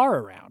FDR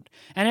around.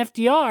 And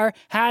FDR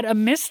had a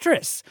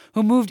mistress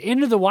who moved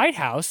into the White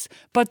House,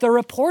 but the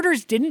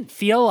reporters didn't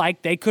feel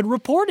like they could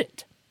report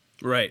it.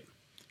 Right.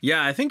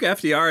 Yeah, I think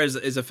FDR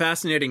is a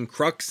fascinating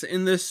crux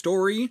in this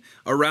story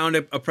around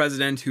a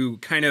president who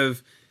kind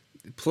of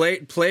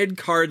played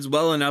cards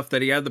well enough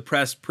that he had the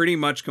press pretty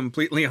much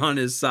completely on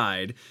his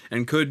side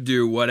and could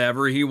do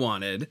whatever he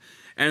wanted.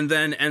 And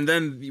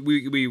then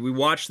we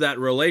watched that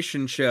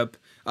relationship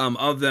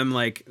of them.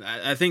 Like,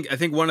 I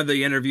think one of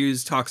the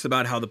interviews talks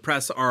about how the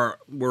press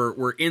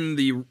were in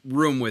the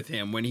room with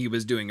him when he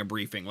was doing a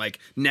briefing, like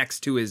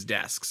next to his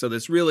desk. So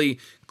this really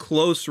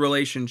close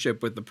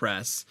relationship with the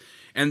press.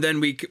 And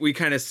then we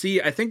kind of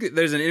see, I think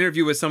there's an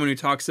interview with someone who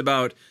talks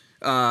about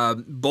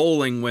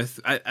bowling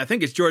with, I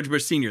think it's George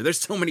Bush Sr. There's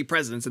so many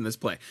presidents in this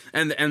play,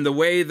 and the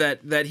way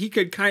that he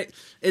could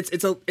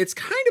it's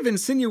kind of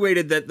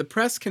insinuated that the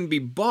press can be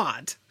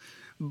bought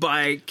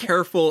by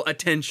careful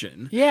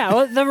attention. Yeah,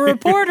 well, the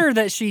reporter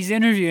that she's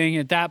interviewing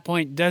at that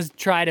point does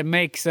try to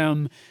make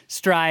some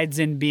strides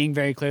in being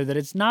very clear that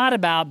it's not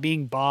about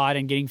being bought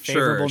and getting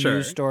favorable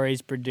news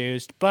stories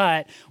produced,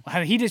 but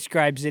how he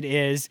describes it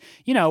is,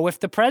 if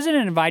the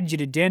president invited you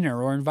to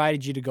dinner or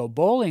invited you to go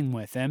bowling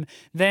with him,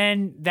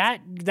 then that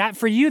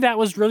for you, that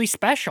was really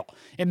special.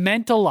 It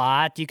meant a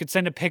lot. You could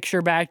send a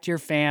picture back to your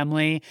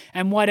family.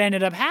 And what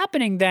ended up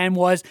happening then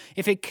was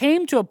if it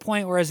came to a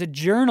point where as a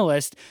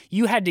journalist,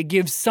 you had to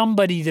give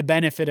somebody the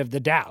benefit of the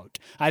doubt,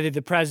 either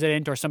the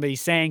president or somebody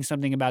saying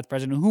something about the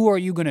president, who are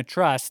you going to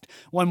trust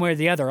one way or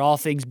the other, all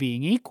things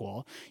being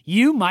equal,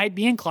 you might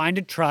be inclined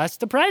to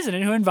trust the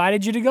president who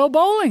invited you to go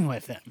bowling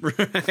with him.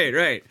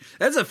 Right.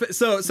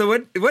 So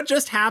what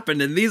just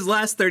happened in these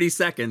last 30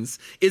 seconds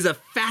is a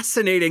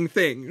fascinating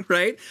thing,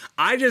 right?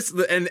 I just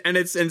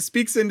and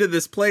speaks into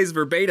this play's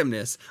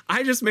verbatimness.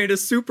 I just made a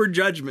super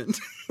judgment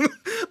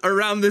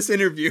around this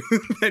interview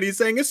that he's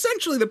saying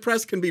essentially the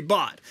press can be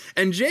bought.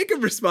 And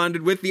Jacob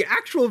responded with the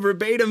actual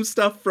verbatim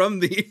stuff from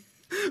the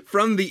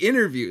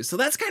interview. So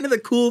that's kind of the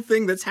cool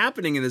thing that's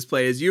happening in this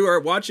play is you are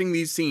watching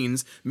these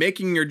scenes,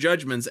 making your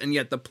judgments, and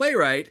yet the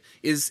playwright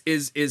is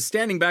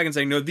standing back and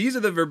saying, no, these are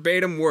the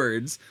verbatim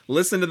words.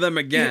 Listen to them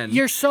again.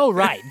 You're so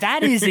right.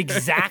 That is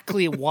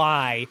exactly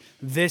why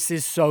this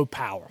is so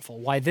powerful,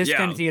 why this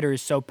kind of theater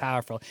is so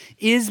powerful,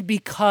 is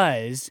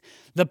because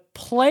the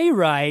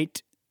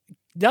playwright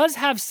does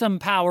have some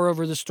power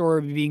over the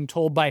story being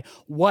told by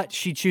what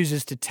she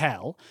chooses to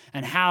tell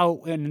and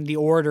how and the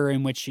order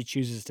in which she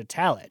chooses to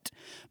tell it.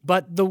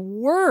 But the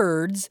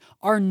words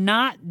are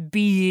not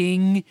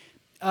being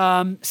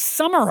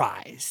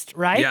summarized,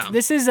 right?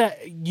 Yeah.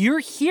 You're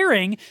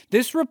hearing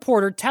this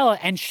reporter tell it,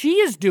 and she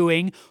is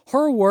doing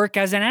her work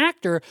as an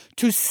actor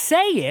to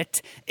say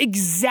it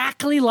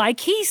exactly like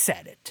he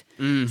said it.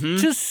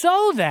 Mm-hmm.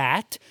 So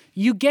that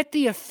you get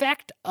the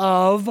effect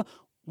of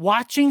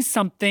watching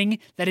something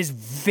that is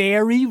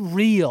very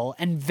real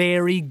and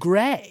very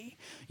gray.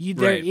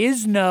 There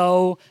is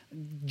no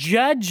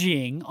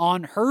judging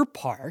on her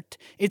part.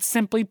 It's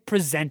simply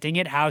presenting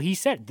it how he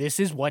said. This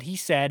is what he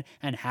said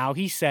and how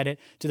he said it.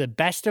 To the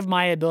best of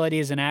my ability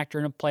as an actor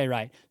and a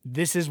playwright,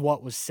 this is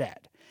what was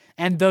said.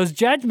 And those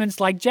judgments,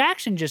 like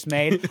Jackson just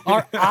made,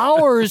 are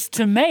ours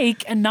to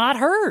make and not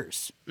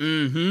hers.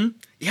 Mm-hmm.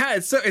 Yeah,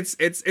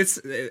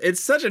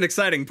 it's such an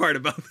exciting part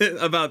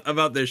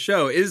about this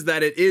show is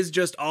that it is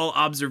just all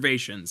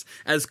observations,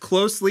 as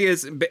closely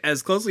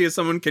as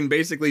someone can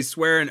basically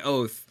swear an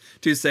oath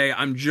to say,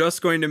 I'm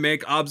just going to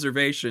make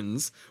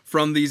observations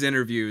from these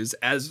interviews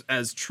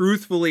as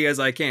truthfully as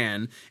I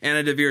can.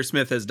 Anna Deavere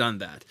Smith has done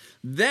that.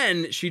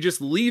 Then she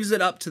just leaves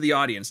it up to the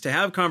audience to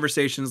have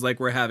conversations like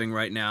we're having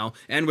right now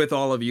and with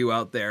all of you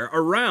out there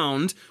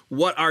around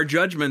what our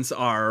judgments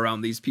are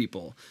around these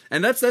people.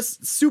 And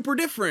that's super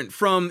different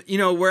from,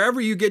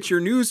 wherever you get your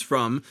news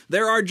from,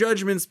 there are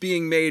judgments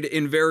being made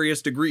in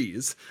various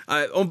degrees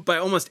by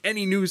almost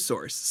any news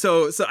source.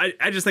 So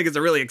I just think it's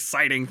a really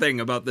exciting thing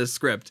about this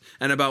script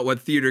and about what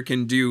theater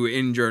can do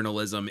in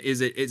journalism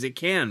is it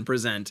can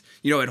present,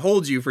 it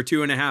holds you for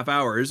 2.5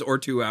 hours or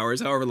 2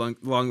 hours, however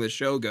long the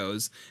show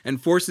goes,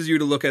 and forces you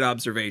to look at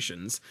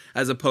observations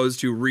as opposed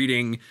to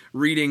reading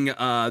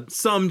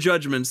some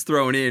judgments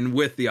thrown in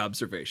with the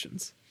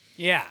observations.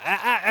 Yeah,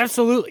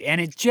 absolutely.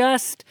 And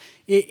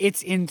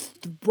it's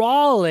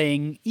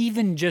enthralling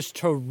even just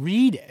to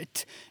read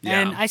it.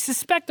 Yeah. And I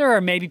suspect there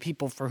are maybe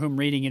people for whom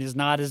reading it is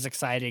not as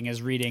exciting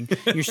as reading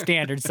your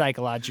standard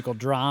psychological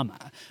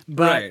drama.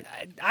 But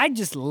I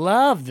just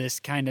love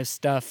this kind of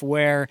stuff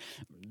where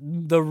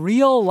the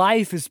real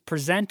life is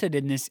presented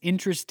in this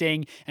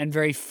interesting and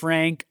very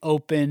frank,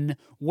 open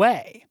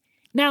way.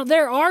 Now,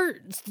 there are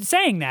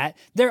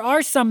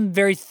some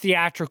very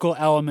theatrical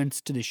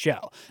elements to the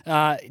show.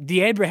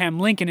 The Abraham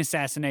Lincoln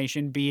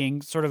assassination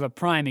being sort of a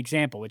prime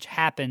example, which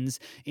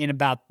happens in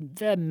about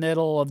the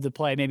middle of the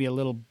play, maybe a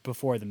little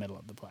before the middle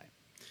of the play.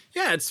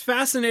 Yeah, it's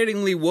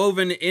fascinatingly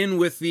woven in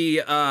with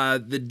the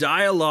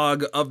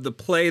dialogue of the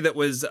play that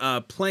was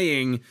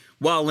playing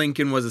while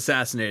Lincoln was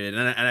assassinated.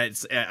 And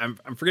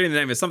I'm forgetting the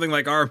name. It's something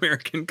like Our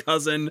American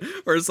Cousin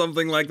or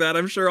something like that.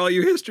 I'm sure all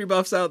you history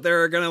buffs out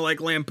there are going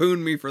to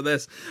lampoon me for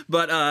this.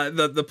 But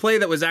the play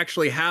that was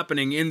actually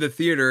happening in the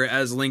theater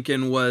as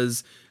Lincoln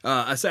was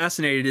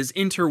assassinated is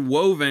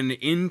interwoven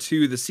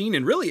into the scene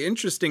in really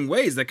interesting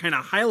ways that kind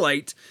of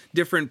highlight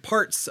different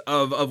parts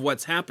of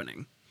what's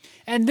happening.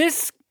 And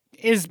this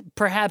is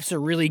perhaps a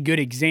really good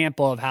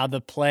example of how the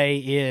play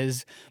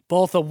is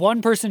both a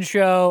one-person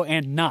show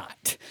and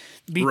not.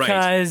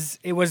 Because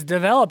it was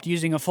developed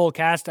using a full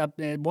cast at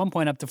one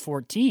point up to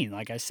 14,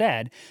 like I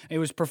said. It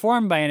was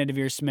performed by Anna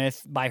Deavere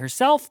Smith by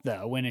herself,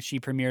 though, when she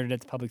premiered it at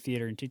the Public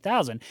Theater in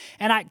 2000.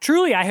 And I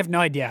have no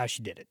idea how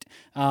she did it.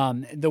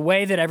 The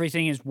way that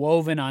everything is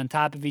woven on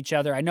top of each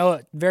other. I know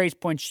at various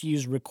points she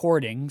used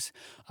recordings.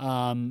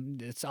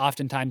 It's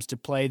oftentimes to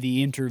play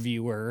the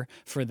interviewer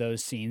for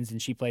those scenes,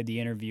 and she played the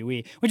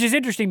interviewee, which is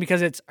interesting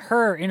because it's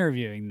her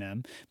interviewing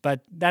them,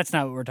 but that's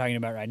not what we're talking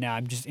about right now.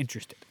 I'm just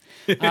interested.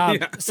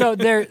 So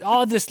there,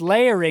 all this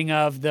layering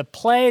of the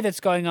play that's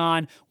going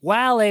on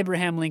while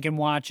Abraham Lincoln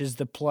watches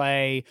the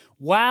play,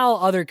 while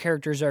other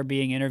characters are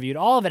being interviewed,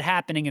 all of it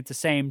happening at the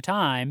same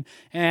time.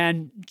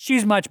 And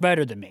she's much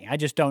better than me.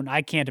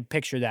 I can't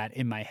picture that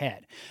in my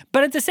head.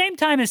 But at the same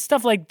time as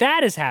stuff like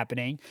that is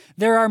happening,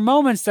 there are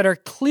moments that are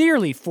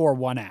clearly for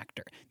one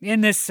actor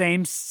in this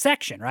same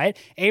section, right?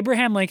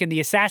 Abraham Lincoln,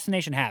 the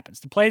assassination happens.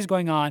 The play is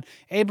going on.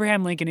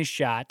 Abraham Lincoln is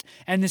shot.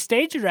 And the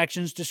stage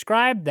directions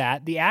describe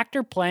that the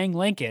actor playing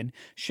Lincoln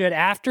should,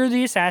 after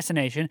the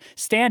assassination,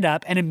 stand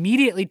up and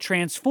immediately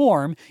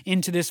transform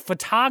into this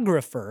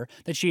photographer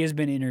that she has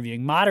been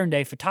interviewing,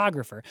 modern-day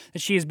photographer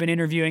that she has been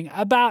interviewing,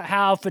 about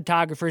how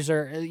photographers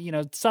are,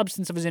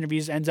 substance of his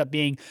interviews ends up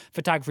being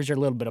photographers are a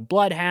little bit of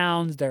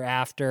bloodhounds. They're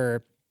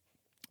after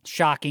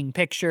shocking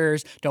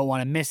pictures, don't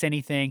want to miss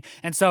anything.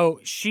 And so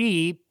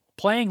she,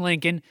 playing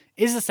Lincoln,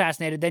 is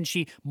assassinated. Then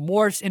she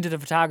morphs into the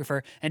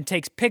photographer and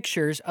takes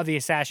pictures of the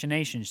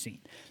assassination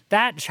scene.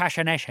 Now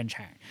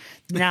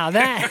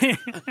that...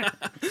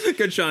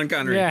 Good Sean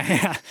Connery.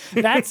 Yeah.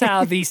 That's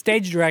how the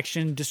stage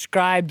direction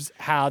describes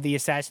how the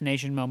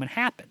assassination moment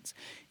happens.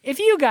 If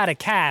you got a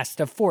cast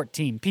of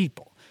 14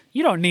 people,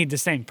 you don't need the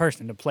same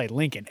person to play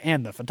Lincoln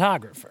and the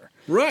photographer.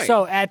 Right.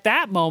 So at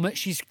that moment,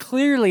 she's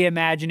clearly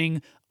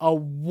imagining a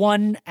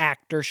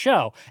one-actor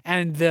show.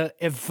 And the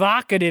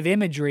evocative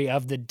imagery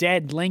of the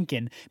dead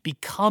Lincoln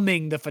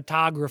becoming the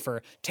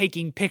photographer,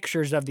 taking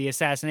pictures of the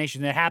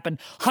assassination that happened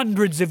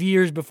hundreds of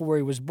years before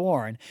he was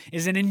born,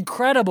 is an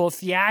incredible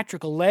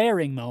theatrical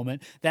layering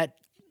moment that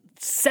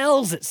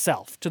sells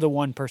itself to the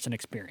one-person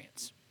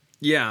experience.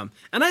 Yeah,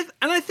 and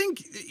I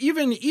think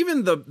even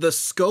the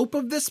scope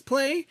of this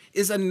play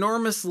is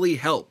enormously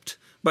helped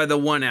by the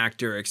one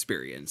actor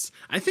experience.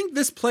 I think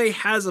this play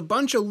has a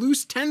bunch of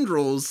loose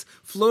tendrils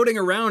floating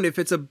around if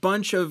it's a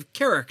bunch of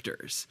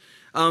characters.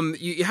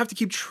 You have to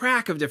keep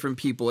track of different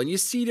people, and you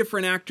see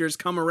different actors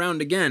come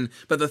around again.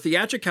 But the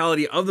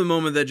theatricality of the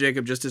moment that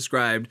Jacob just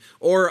described,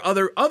 or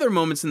other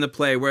moments in the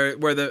play where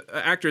the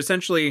actor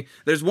essentially,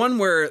 there's one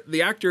where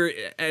the actor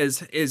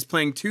is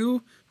playing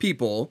two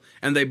people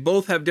and they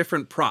both have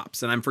different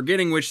props, and I'm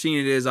forgetting which scene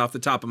it is off the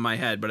top of my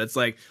head, but it's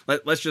like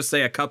let's just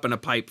say a cup and a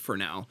pipe for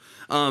now.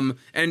 And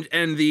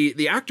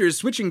the actor is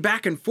switching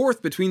back and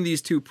forth between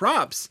these two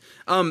props.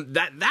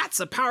 That's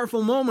a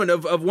powerful moment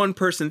of one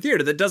person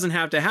theater that doesn't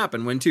have to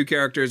happen when two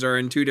characters are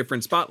in two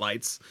different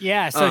spotlights.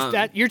 Yeah,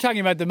 so you're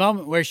talking about the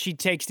moment where she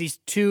takes these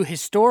two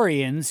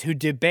historians who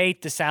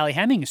debate the Sally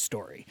Hemings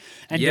story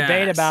and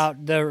debate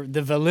about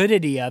the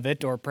validity of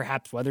it, or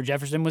perhaps whether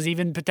Jefferson was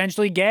even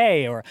potentially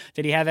gay, or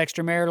did he have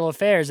extramarital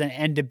affairs,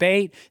 and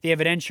debate the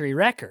evidentiary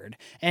record.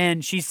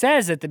 And she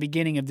says at the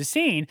beginning of the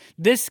scene,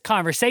 this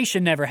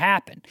conversation never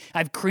happened.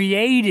 I've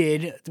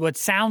created what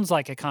sounds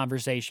like a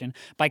conversation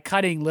by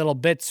cutting little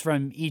bits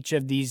from each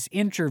of these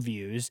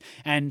interviews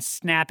and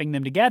snapping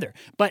them together.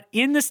 But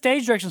in the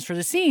stage directions for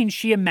the scene,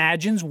 she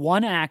imagines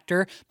one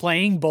actor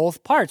playing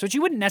both parts, which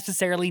you wouldn't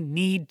necessarily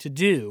need to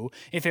do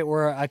if it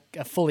were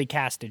a fully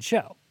casted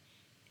show.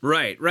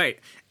 Right.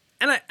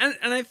 And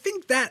I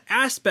think that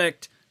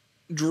aspect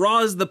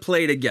draws the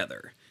play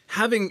together.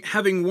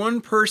 Having one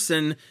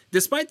person,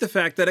 despite the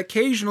fact that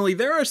occasionally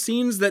there are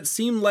scenes that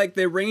seem like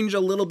they range a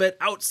little bit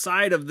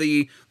outside of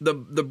the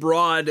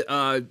broad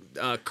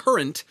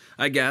current,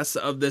 I guess,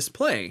 of this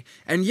play.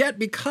 And yet,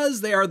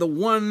 because they are the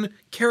one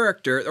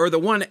character or the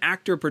one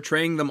actor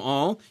portraying them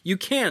all, you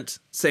can't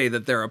say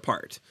that they're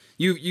apart.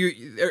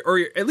 Or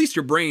at least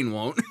your brain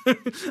won't,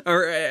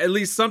 or at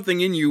least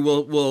something in you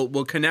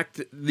will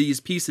connect these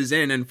pieces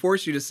in and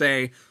force you to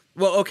say,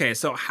 well, okay,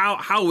 so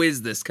how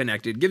is this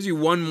connected? It gives you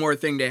one more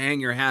thing to hang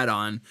your hat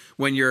on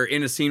when you're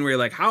in a scene where you're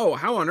like,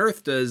 how on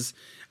earth does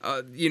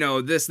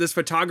this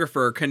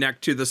photographer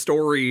connect to the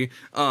story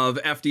of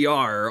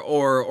FDR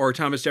or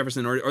Thomas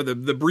Jefferson or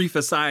the brief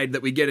aside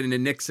that we get into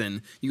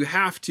Nixon? You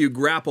have to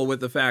grapple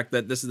with the fact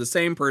that this is the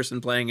same person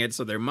playing it,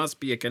 so there must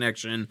be a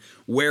connection.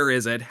 Where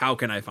is it? How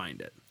can I find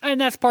it? And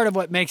that's part of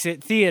what makes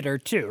it theater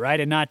too, right?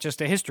 And not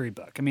just a history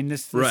book. I mean,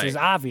 this is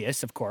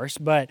obvious, of course,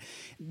 but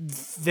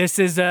this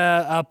is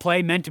a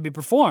play meant to be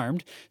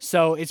performed.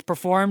 So it's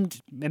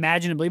performed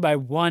imaginably by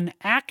one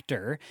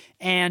actor,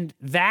 and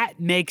that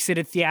makes it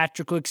a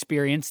theatrical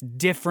experience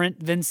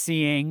different than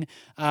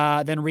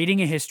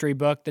reading a history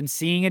book, than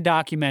seeing a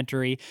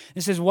documentary.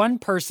 This is one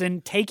person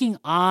taking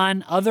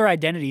on other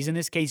identities, in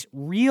this case,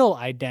 real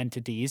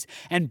identities,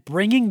 and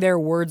bringing their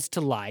words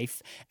to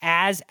life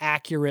as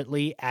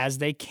accurately as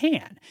they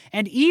can.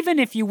 And even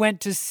if you went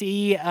to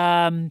see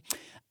a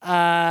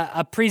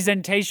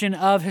presentation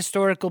of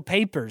historical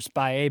papers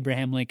by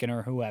Abraham Lincoln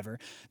or whoever,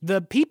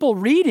 the people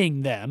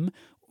reading them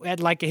at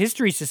like a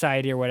history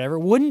society or whatever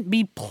wouldn't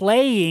be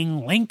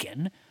playing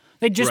Lincoln.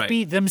 They'd just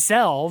be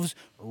themselves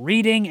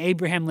reading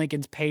Abraham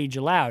Lincoln's page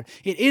aloud.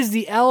 It is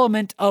the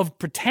element of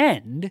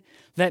pretend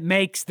that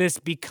makes this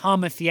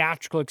become a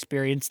theatrical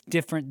experience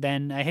different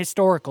than a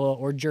historical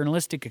or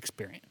journalistic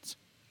experience.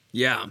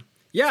 Yeah.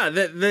 Yeah,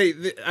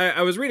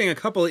 I was reading a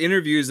couple of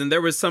interviews, and there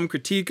was some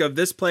critique of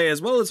this play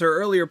as well as her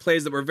earlier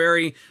plays that were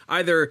very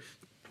either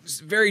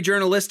very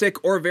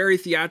journalistic or very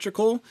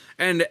theatrical,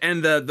 and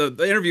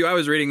the interview I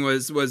was reading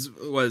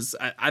was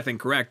I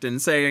think correct in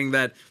saying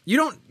that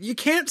you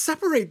can't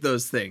separate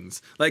those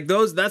things. Like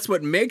that's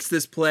what makes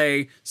this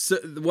play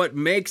what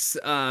makes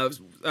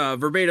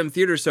verbatim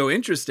theater so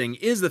interesting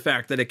is the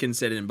fact that it can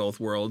sit in both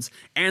worlds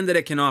and that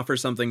it can offer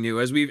something new.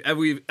 As we've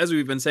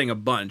been saying a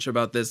bunch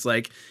about this,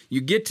 like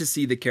you get to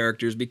see the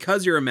characters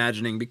because you're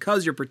imagining,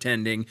 because you're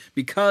pretending,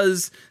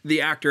 because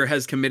the actor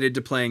has committed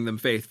to playing them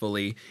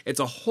faithfully. It's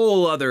a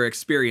whole other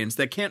experience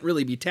that can't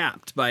really be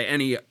tapped by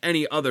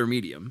any other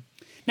medium.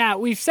 Now,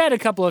 we've said a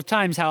couple of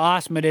times how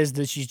awesome it is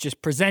that she's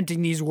just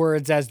presenting these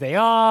words as they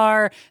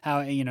are, how,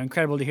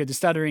 incredible to hear the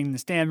stuttering and the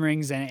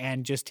stammerings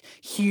and just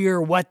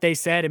hear what they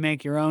said and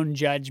make your own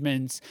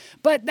judgments.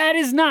 But that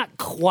is not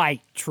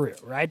quite true,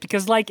 right?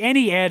 Because like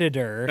any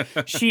editor,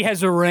 she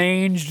has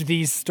arranged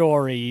these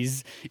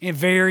stories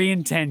very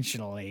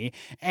intentionally.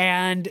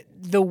 And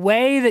the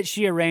way that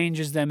she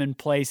arranges them and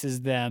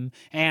places them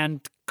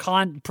and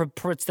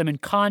puts them in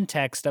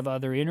context of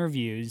other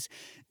interviews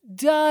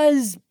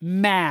does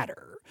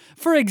matter.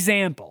 For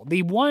example,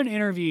 the one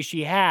interview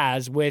she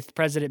has with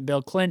President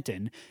Bill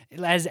Clinton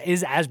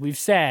is, as we've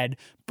said,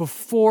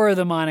 before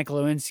the Monica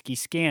Lewinsky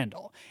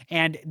scandal.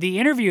 And the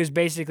interview is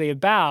basically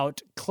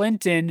about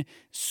Clinton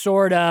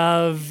sort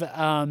of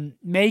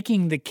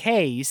making the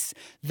case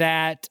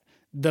that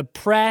the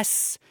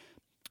press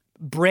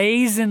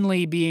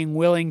brazenly being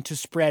willing to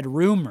spread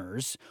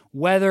rumors,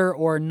 whether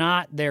or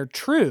not they're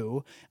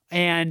true,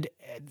 and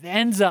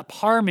ends up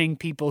harming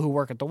people who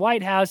work at the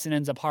White House and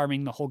ends up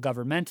harming the whole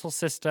governmental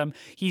system.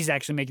 He's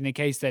actually making the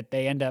case that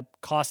they end up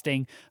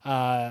costing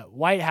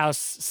White House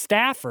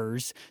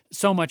staffers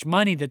so much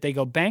money that they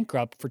go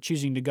bankrupt for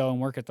choosing to go and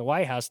work at the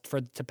White House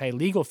to pay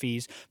legal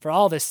fees for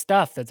all this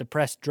stuff that the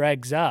press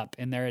dregs up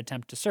in their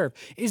attempt to serve,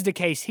 is the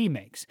case he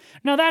makes.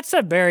 Now, that's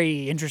a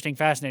very interesting,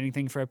 fascinating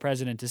thing for a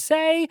president to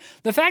say.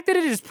 The fact that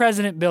it is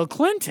President Bill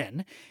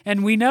Clinton,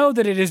 and we know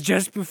that it is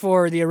just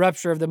before the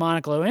eruption of the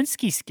Monica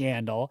Lewinsky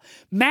scandal,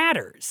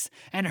 matters.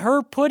 And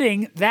her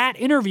putting that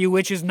interview,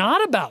 which is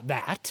not about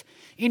that,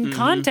 in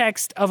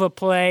context of a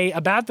play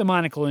about the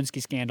Monica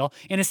Lewinsky scandal,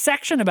 in a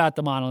section about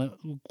the Monica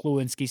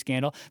Lewinsky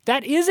scandal,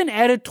 that is an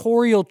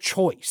editorial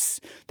choice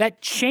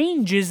that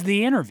changes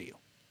the interview.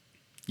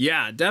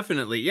 Yeah,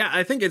 definitely. Yeah,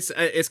 I think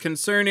it's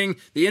concerning.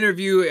 The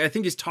interview, I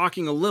think he's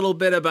talking a little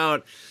bit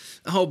about,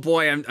 oh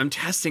boy, I'm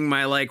testing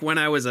my, like, when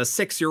I was a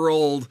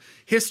 6-year-old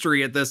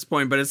history at this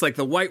point, but it's like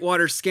the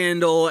Whitewater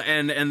scandal,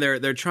 and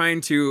they're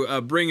trying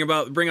to bring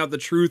out the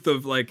truth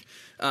of, like,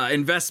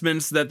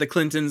 investments that the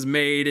Clintons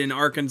made in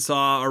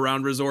Arkansas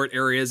around resort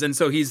areas, and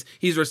so he's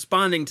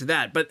responding to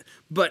that.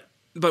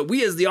 But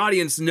we as the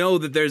audience know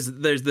that there's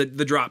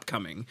the drop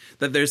coming,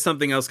 that there's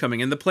something else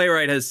coming, and the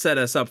playwright has set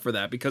us up for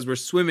that because we're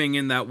swimming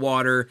in that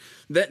water.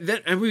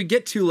 And we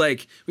get to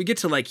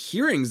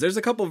hearings. There's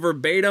a couple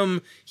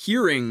verbatim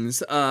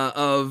hearings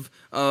of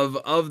Bill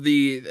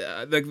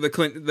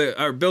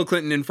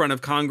Clinton in front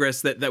of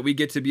Congress that we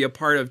get to be a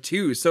part of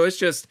too. So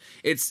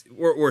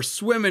we're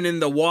swimming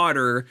in the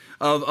water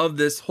of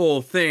this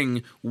whole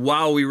thing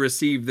while we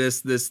receive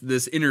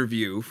this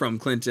interview from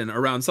Clinton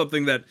around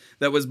something that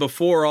was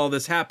before all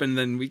this happened.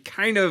 Then we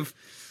kind of,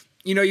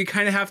 you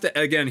kind of have to,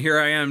 again, here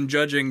I am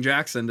judging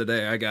Jackson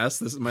today, I guess.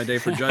 This is my day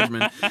for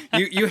judgment.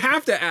 You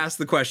have to ask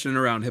the question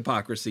around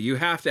hypocrisy. You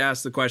have to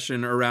ask the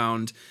question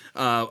around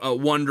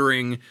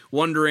wondering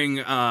when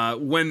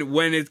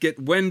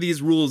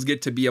these rules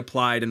get to be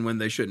applied and when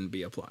they shouldn't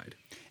be applied.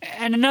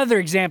 And another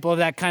example of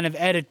that kind of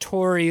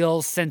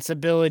editorial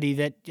sensibility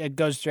that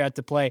goes throughout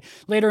the play.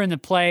 Later in the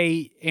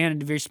play, Anna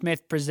Deavere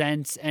Smith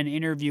presents an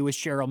interview with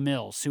Cheryl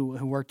Mills, who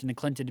worked in the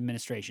Clinton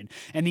administration.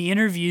 And the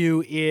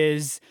interview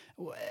is,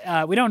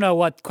 we don't know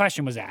what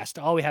question was asked.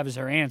 All we have is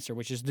her answer,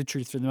 which is the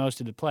truth for the most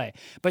of the play.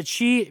 But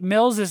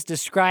Mills is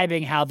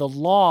describing how the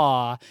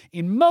law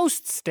in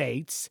most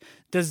states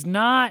is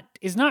not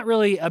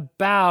really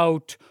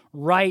about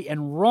right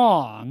and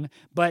wrong,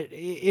 but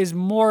is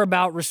more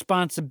about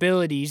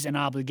responsibilities and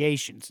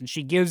obligations. And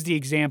she gives the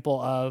example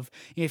of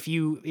if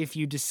you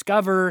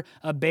discover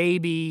a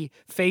baby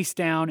face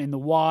down in the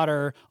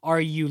water, are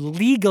you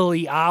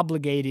legally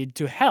obligated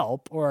to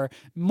help, or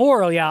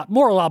moral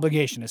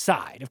obligation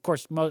aside? Of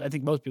course, I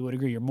think most people would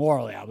agree you're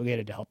morally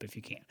obligated to help if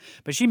you can.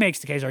 But she makes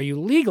the case, are you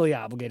legally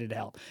obligated to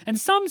help? And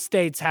some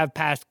states have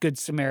passed Good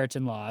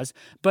Samaritan laws,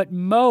 but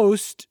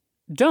most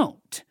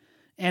don't.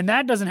 And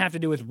that doesn't have to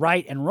do with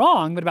right and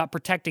wrong, but about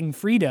protecting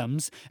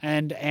freedoms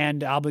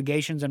and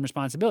obligations and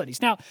responsibilities.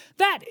 Now,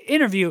 that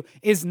interview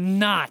is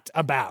not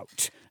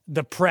about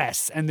the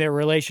press and their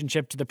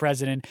relationship to the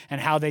president and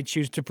how they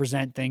choose to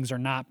present things or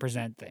not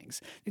present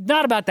things. It's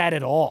not about that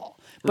at all.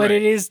 But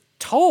It is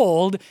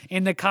told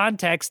in the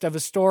context of a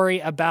story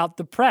about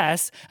the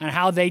press and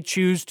how they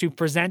choose to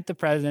present the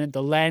president,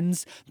 the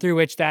lens through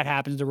which that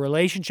happens, the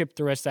relationship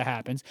through which that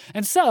happens.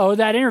 And so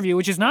that interview,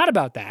 which is not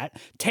about that,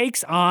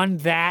 takes on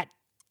that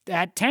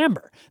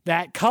timbre,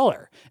 that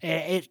color.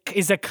 It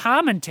is a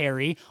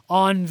commentary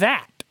on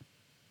that.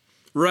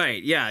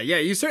 Right. Yeah.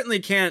 You certainly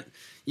can't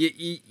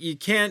you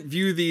can't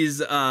view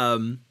these.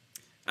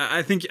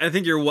 I think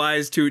you're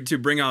wise to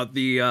bring out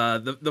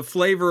the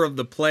flavor of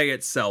the play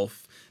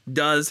itself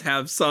does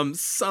have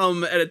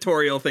some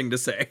editorial thing to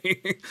say.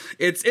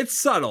 It's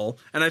subtle,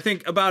 and I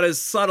think about as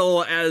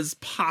subtle as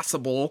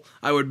possible.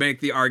 I would make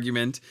the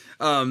argument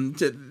for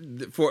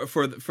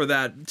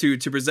that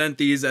to present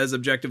these as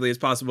objectively as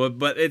possible.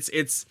 But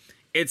it's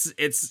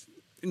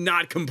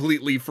not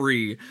completely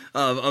free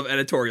of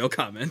editorial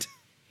comment.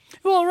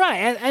 Well,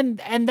 right,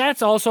 and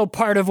that's also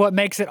part of what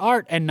makes it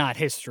art and not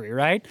history,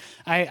 right?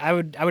 I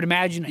would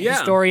imagine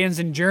historians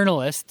and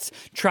journalists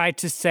try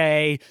to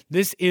say,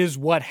 this is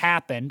what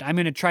happened. I'm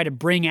going to try to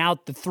bring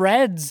out the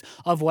threads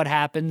of what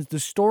happens, the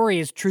story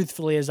as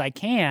truthfully as I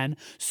can,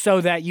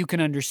 so that you can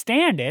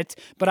understand it.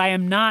 But I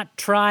am not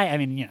trying. I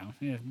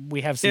mean,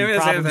 we have some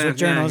problems with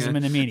journalism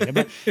in the media,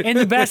 but in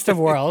the best of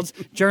worlds,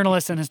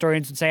 journalists and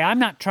historians would say, I'm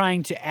not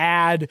trying to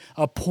add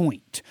a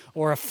point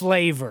or a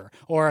flavor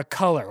or a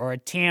color or a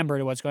timbre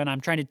to what's going on.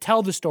 I'm trying to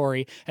tell the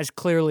story as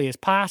clearly as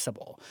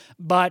possible.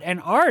 But an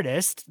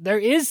artist,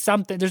 there's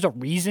a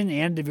reason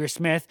Anne Devere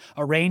Smith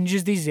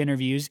arranges these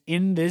interviews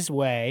in this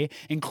way,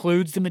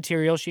 includes the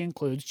material she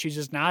includes,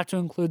 chooses not to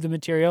include the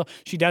material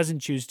she doesn't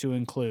choose to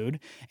include.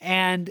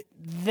 And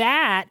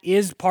that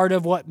is part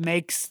of what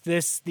makes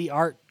this the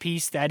art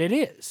piece that it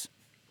is.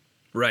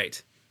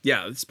 Right.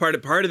 Yeah, it's part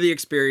of the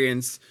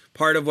experience.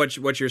 Part of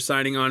what you're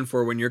signing on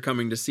for when you're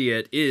coming to see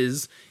it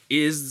is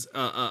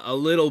a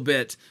little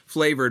bit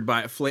flavored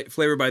by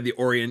the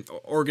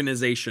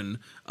organization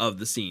of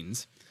the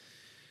scenes.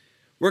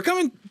 We're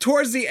coming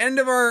towards the end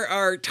of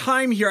our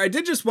time here. I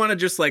did just want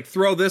to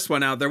throw this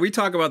one out there. We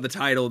talk about the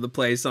title of the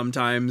play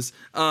sometimes.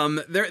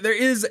 There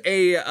is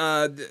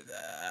a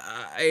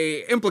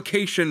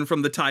implication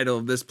from the title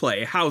of this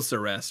play, House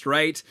Arrest,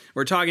 right?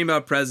 We're talking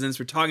about presidents,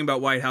 we're talking about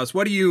White House.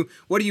 What do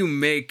you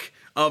make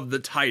of the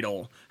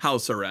title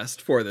House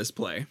Arrest for this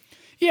play?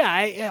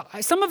 Yeah,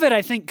 some of it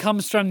I think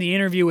comes from the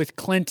interview with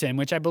Clinton,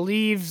 which I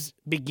believe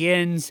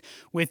begins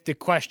with the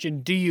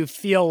question, do you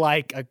feel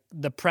like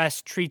the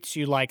press treats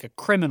you like a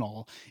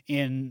criminal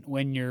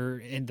when you're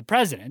in the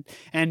president?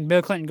 And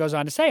Bill Clinton goes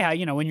on to say how,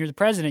 when you're the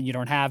president, you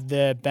don't have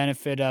the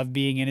benefit of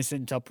being innocent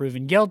until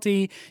proven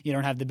guilty. You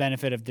don't have the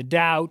benefit of the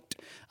doubt.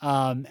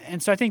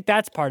 And so I think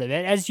that's part of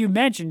it. As you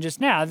mentioned just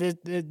now,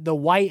 the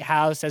White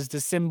House as the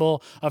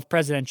symbol of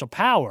presidential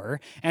power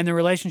and the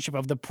relationship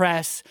of the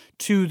press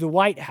to the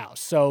White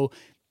House. So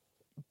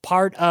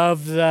part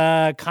of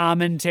the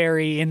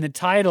commentary in the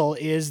title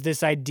is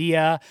this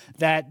idea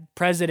that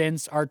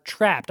presidents are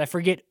trapped. I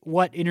forget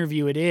what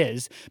interview it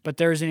is, but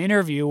there's an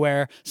interview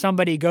where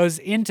somebody goes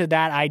into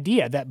that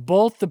idea that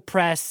both the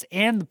press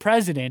and the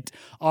president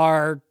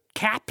are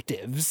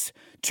captives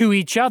to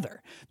each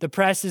other. The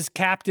press is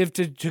captive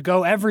to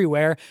go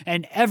everywhere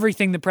and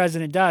everything the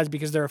president does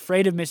because they're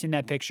afraid of missing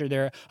that picture.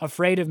 They're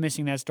afraid of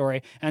missing that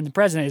story. And the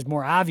president is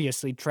more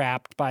obviously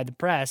trapped by the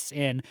press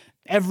in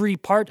every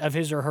part of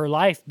his or her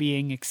life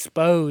being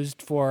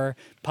exposed for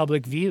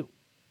public view.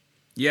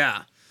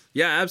 Yeah,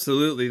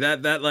 absolutely.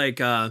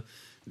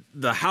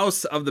 The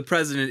house of the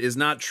president is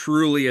not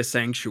truly a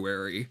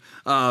sanctuary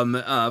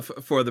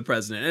for the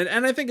president.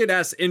 And I think it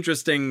asks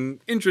interesting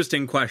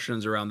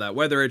questions around that,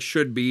 whether it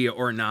should be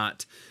or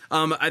not.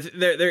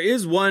 There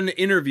is one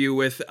interview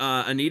with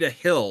Anita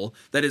Hill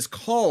that is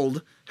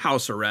called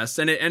House Arrest,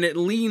 and it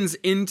leans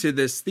into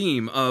this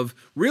theme of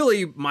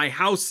really my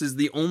house is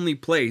the only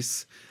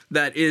place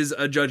that is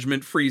a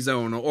judgment-free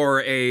zone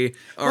or a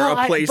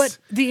place. But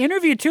the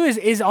interview too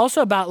is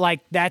also about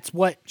that's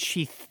what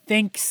she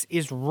thinks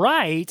is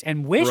right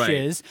and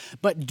wishes, right.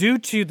 But due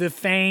to the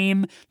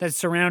fame that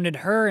surrounded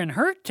her and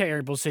her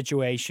terrible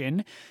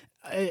situation,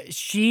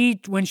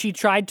 when she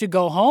tried to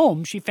go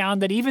home, she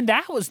found that even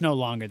that was no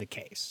longer the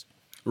case.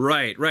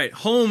 Right.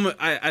 Home,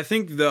 I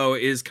think, though,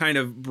 is kind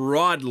of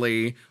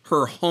broadly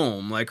her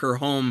home, like her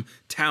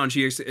hometown.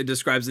 She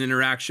describes an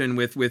interaction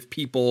with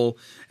people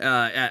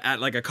at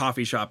like a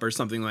coffee shop or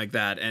something like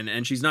that,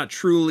 and she's not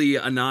truly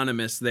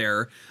anonymous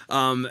there.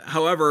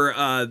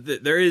 However,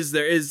 there is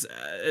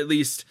at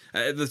least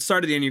the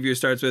start of the interview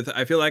starts with,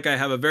 I feel like I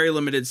have a very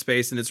limited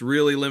space, and it's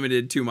really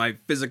limited to my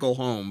physical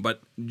home,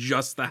 but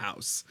just the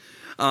house.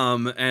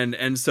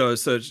 And so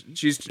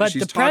she's But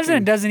the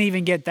president doesn't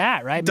even get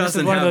that, right? Doesn't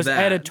this is one of those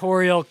that.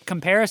 editorial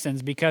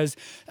comparisons because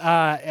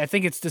I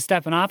think it's the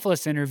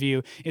Stephanopoulos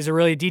interview is a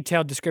really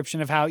detailed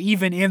description of how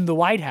even in the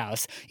White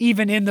House,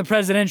 even in the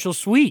presidential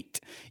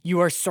suite, you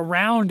are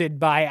surrounded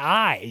by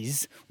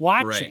eyes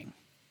watching.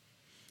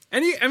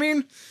 Right.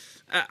 And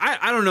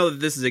I don't know that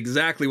this is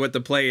exactly what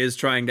the play is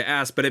trying to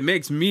ask, but it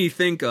makes me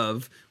think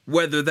of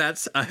whether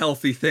that's a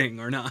healthy thing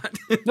or not.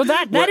 No,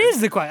 that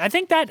is the question. I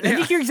think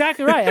you're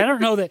exactly right. I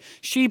don't know that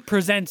she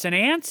presents an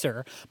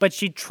answer, but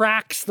she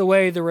tracks the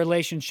way the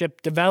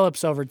relationship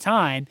develops over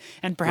time,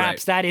 and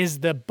perhaps that is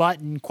the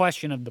button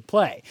question of the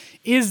play.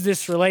 Is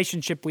this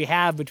relationship we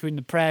have between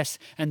the press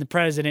and the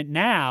president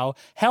now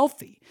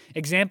healthy?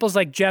 Examples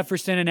like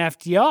Jefferson and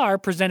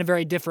FDR present a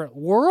very different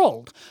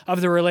world of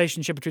the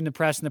relationship between the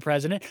press and the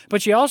president,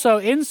 but she also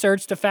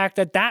inserts the fact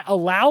that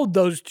allowed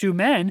those two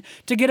men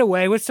to get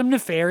away with some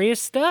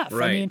nefarious stuff.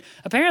 Right. I mean,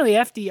 apparently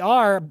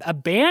FDR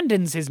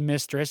abandons his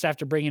mistress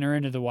after bringing her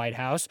into the White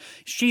House.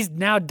 She's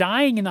now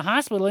dying in the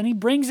hospital, and he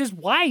brings his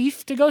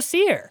wife to go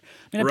see her.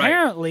 And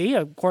apparently,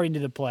 according to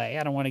the play,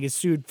 I don't want to get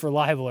sued for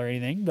libel or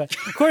anything, but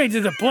according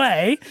to the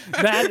play,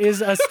 that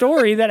is a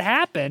story that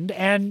happened.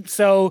 And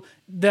so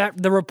the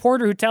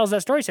reporter who tells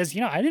that story says,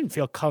 I didn't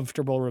feel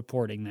comfortable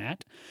reporting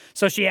that.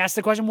 So she asked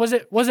the question, was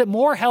it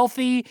more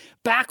healthy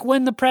back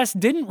when the press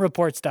didn't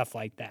report stuff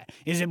like that?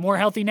 Is it more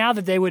healthy now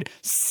that they would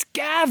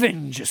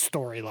scavenge a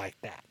story like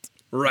that?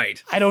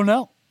 Right. I don't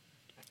know.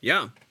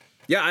 Yeah.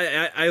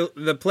 Yeah,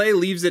 the play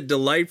leaves it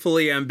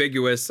delightfully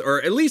ambiguous, or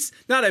at least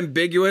not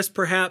ambiguous,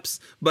 perhaps,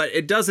 but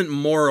it doesn't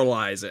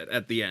moralize it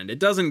at the end. It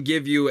doesn't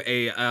give you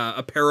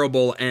a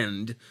parable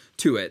end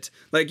to it.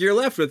 Like, you're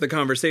left with the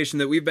conversation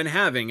that we've been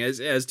having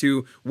as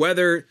to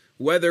whether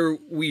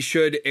we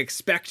should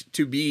expect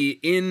to be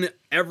in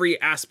every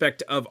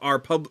aspect of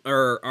our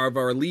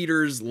our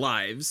leaders'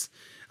 lives.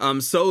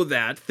 So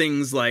that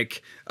things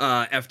like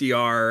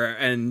FDR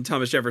and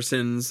Thomas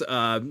Jefferson's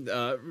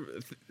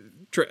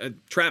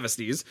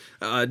travesties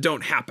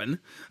don't happen,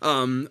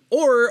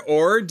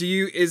 or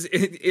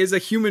is a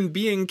human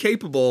being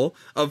capable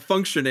of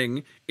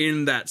functioning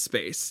in that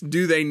space?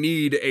 Do they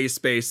need a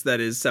space that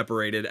is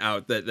separated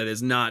out, that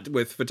is not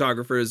with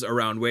photographers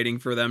around waiting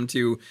for them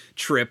to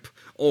trip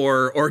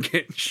or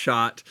get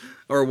shot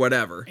or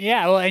whatever?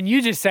 Yeah, well, and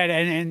you just said,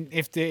 and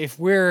if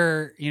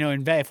we're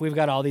if we've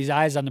got all these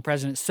eyes on the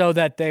president, so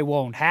that they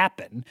won't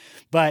happen.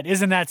 But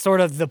isn't that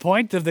sort of the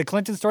point of the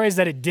Clinton story? Is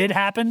that it did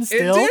happen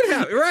still? It did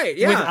happen, right?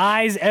 Yeah, with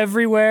eyes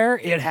everywhere,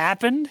 it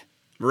happened.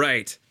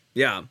 Right.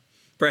 Yeah.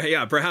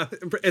 Yeah, perhaps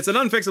it's an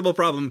unfixable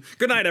problem.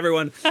 Good night,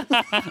 everyone. But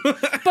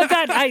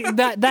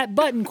that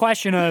button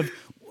question of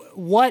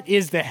what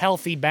is the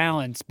healthy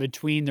balance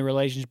between the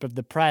relationship of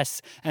the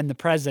press and the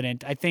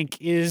president, I think,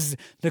 is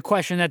the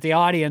question that the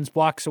audience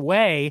walks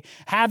away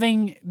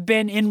having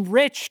been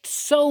enriched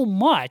so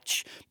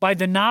much by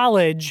the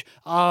knowledge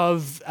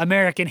of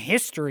American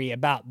history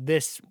about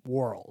this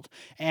world,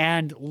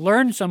 and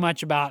learned so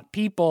much about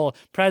people,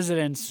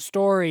 presidents,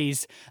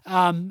 stories,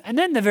 and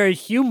then the very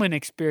human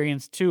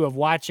experience, too, of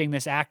watching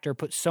this actor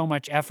put so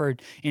much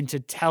effort into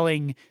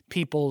telling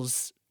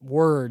people's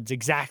words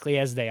exactly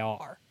as they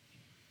are.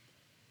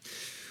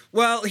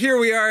 Well, here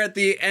we are at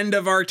the end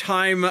of our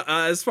time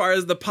as far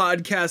as the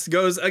podcast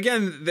goes.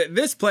 Again,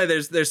 this play,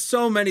 there's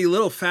so many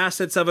little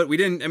facets of it.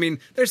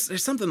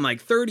 There's something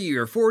like 30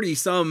 or 40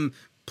 some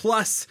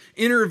plus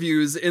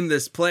interviews in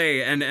this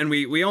play, and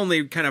we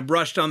only kind of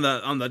brushed on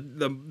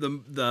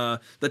the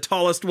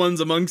tallest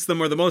ones amongst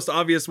them, or the most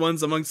obvious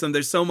ones amongst them.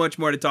 There's so much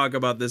more to talk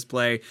about this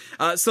play.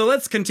 So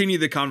let's continue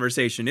the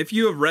conversation. If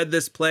you have read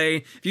this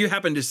play, if you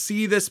happen to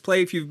see this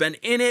play, if you've been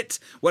in it,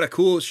 what a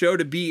cool show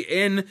to be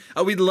in.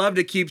 We'd love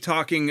to keep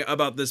talking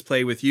about this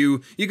play with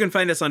you. You can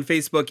find us on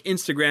Facebook,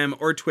 Instagram,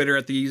 or Twitter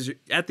at the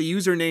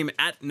username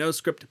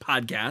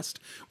 @NoScriptPodcast.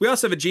 We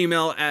also have a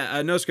Gmail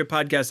at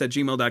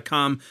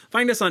noscriptpodcast@gmail.com.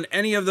 Find us on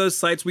any of those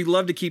sites. We'd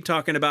love to keep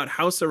talking about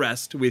house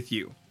arrest with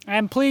you.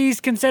 And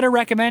please consider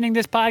recommending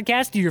this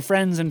podcast to your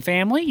friends and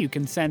family. You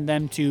can send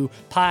them to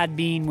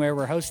Podbean, where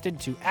we're hosted,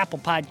 to Apple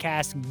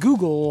Podcasts,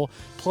 Google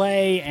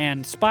Play,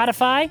 and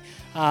Spotify.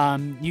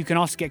 You can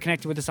also get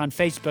connected with us on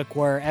Facebook,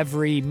 where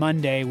every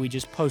Monday we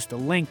just post a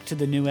link to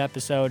the new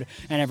episode,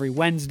 and every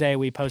Wednesday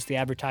we post the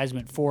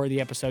advertisement for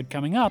the episode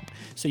coming up,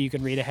 so you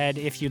can read ahead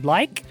if you'd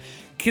like.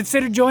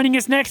 Consider joining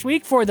us next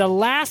week for the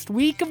last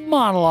week of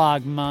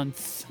Monologue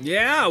Month.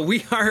 Yeah,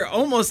 we are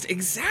almost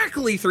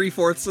exactly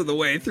 3/4 of the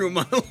way through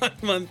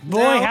Monologue Month.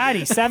 Boy,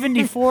 howdy,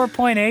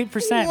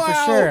 74.8% wow. for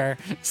sure.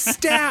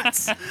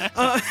 Stats!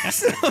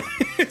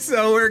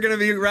 So we're going to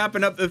be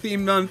wrapping up the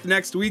theme month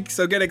next week,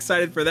 so get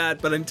excited for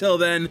that. But until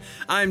then,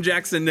 I'm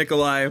Jackson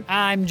Nikolai.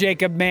 I'm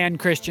Jacob Mann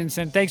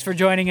Christensen. Thanks for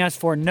joining us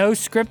for No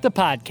Script, the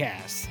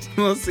podcast.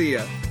 We'll see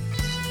ya.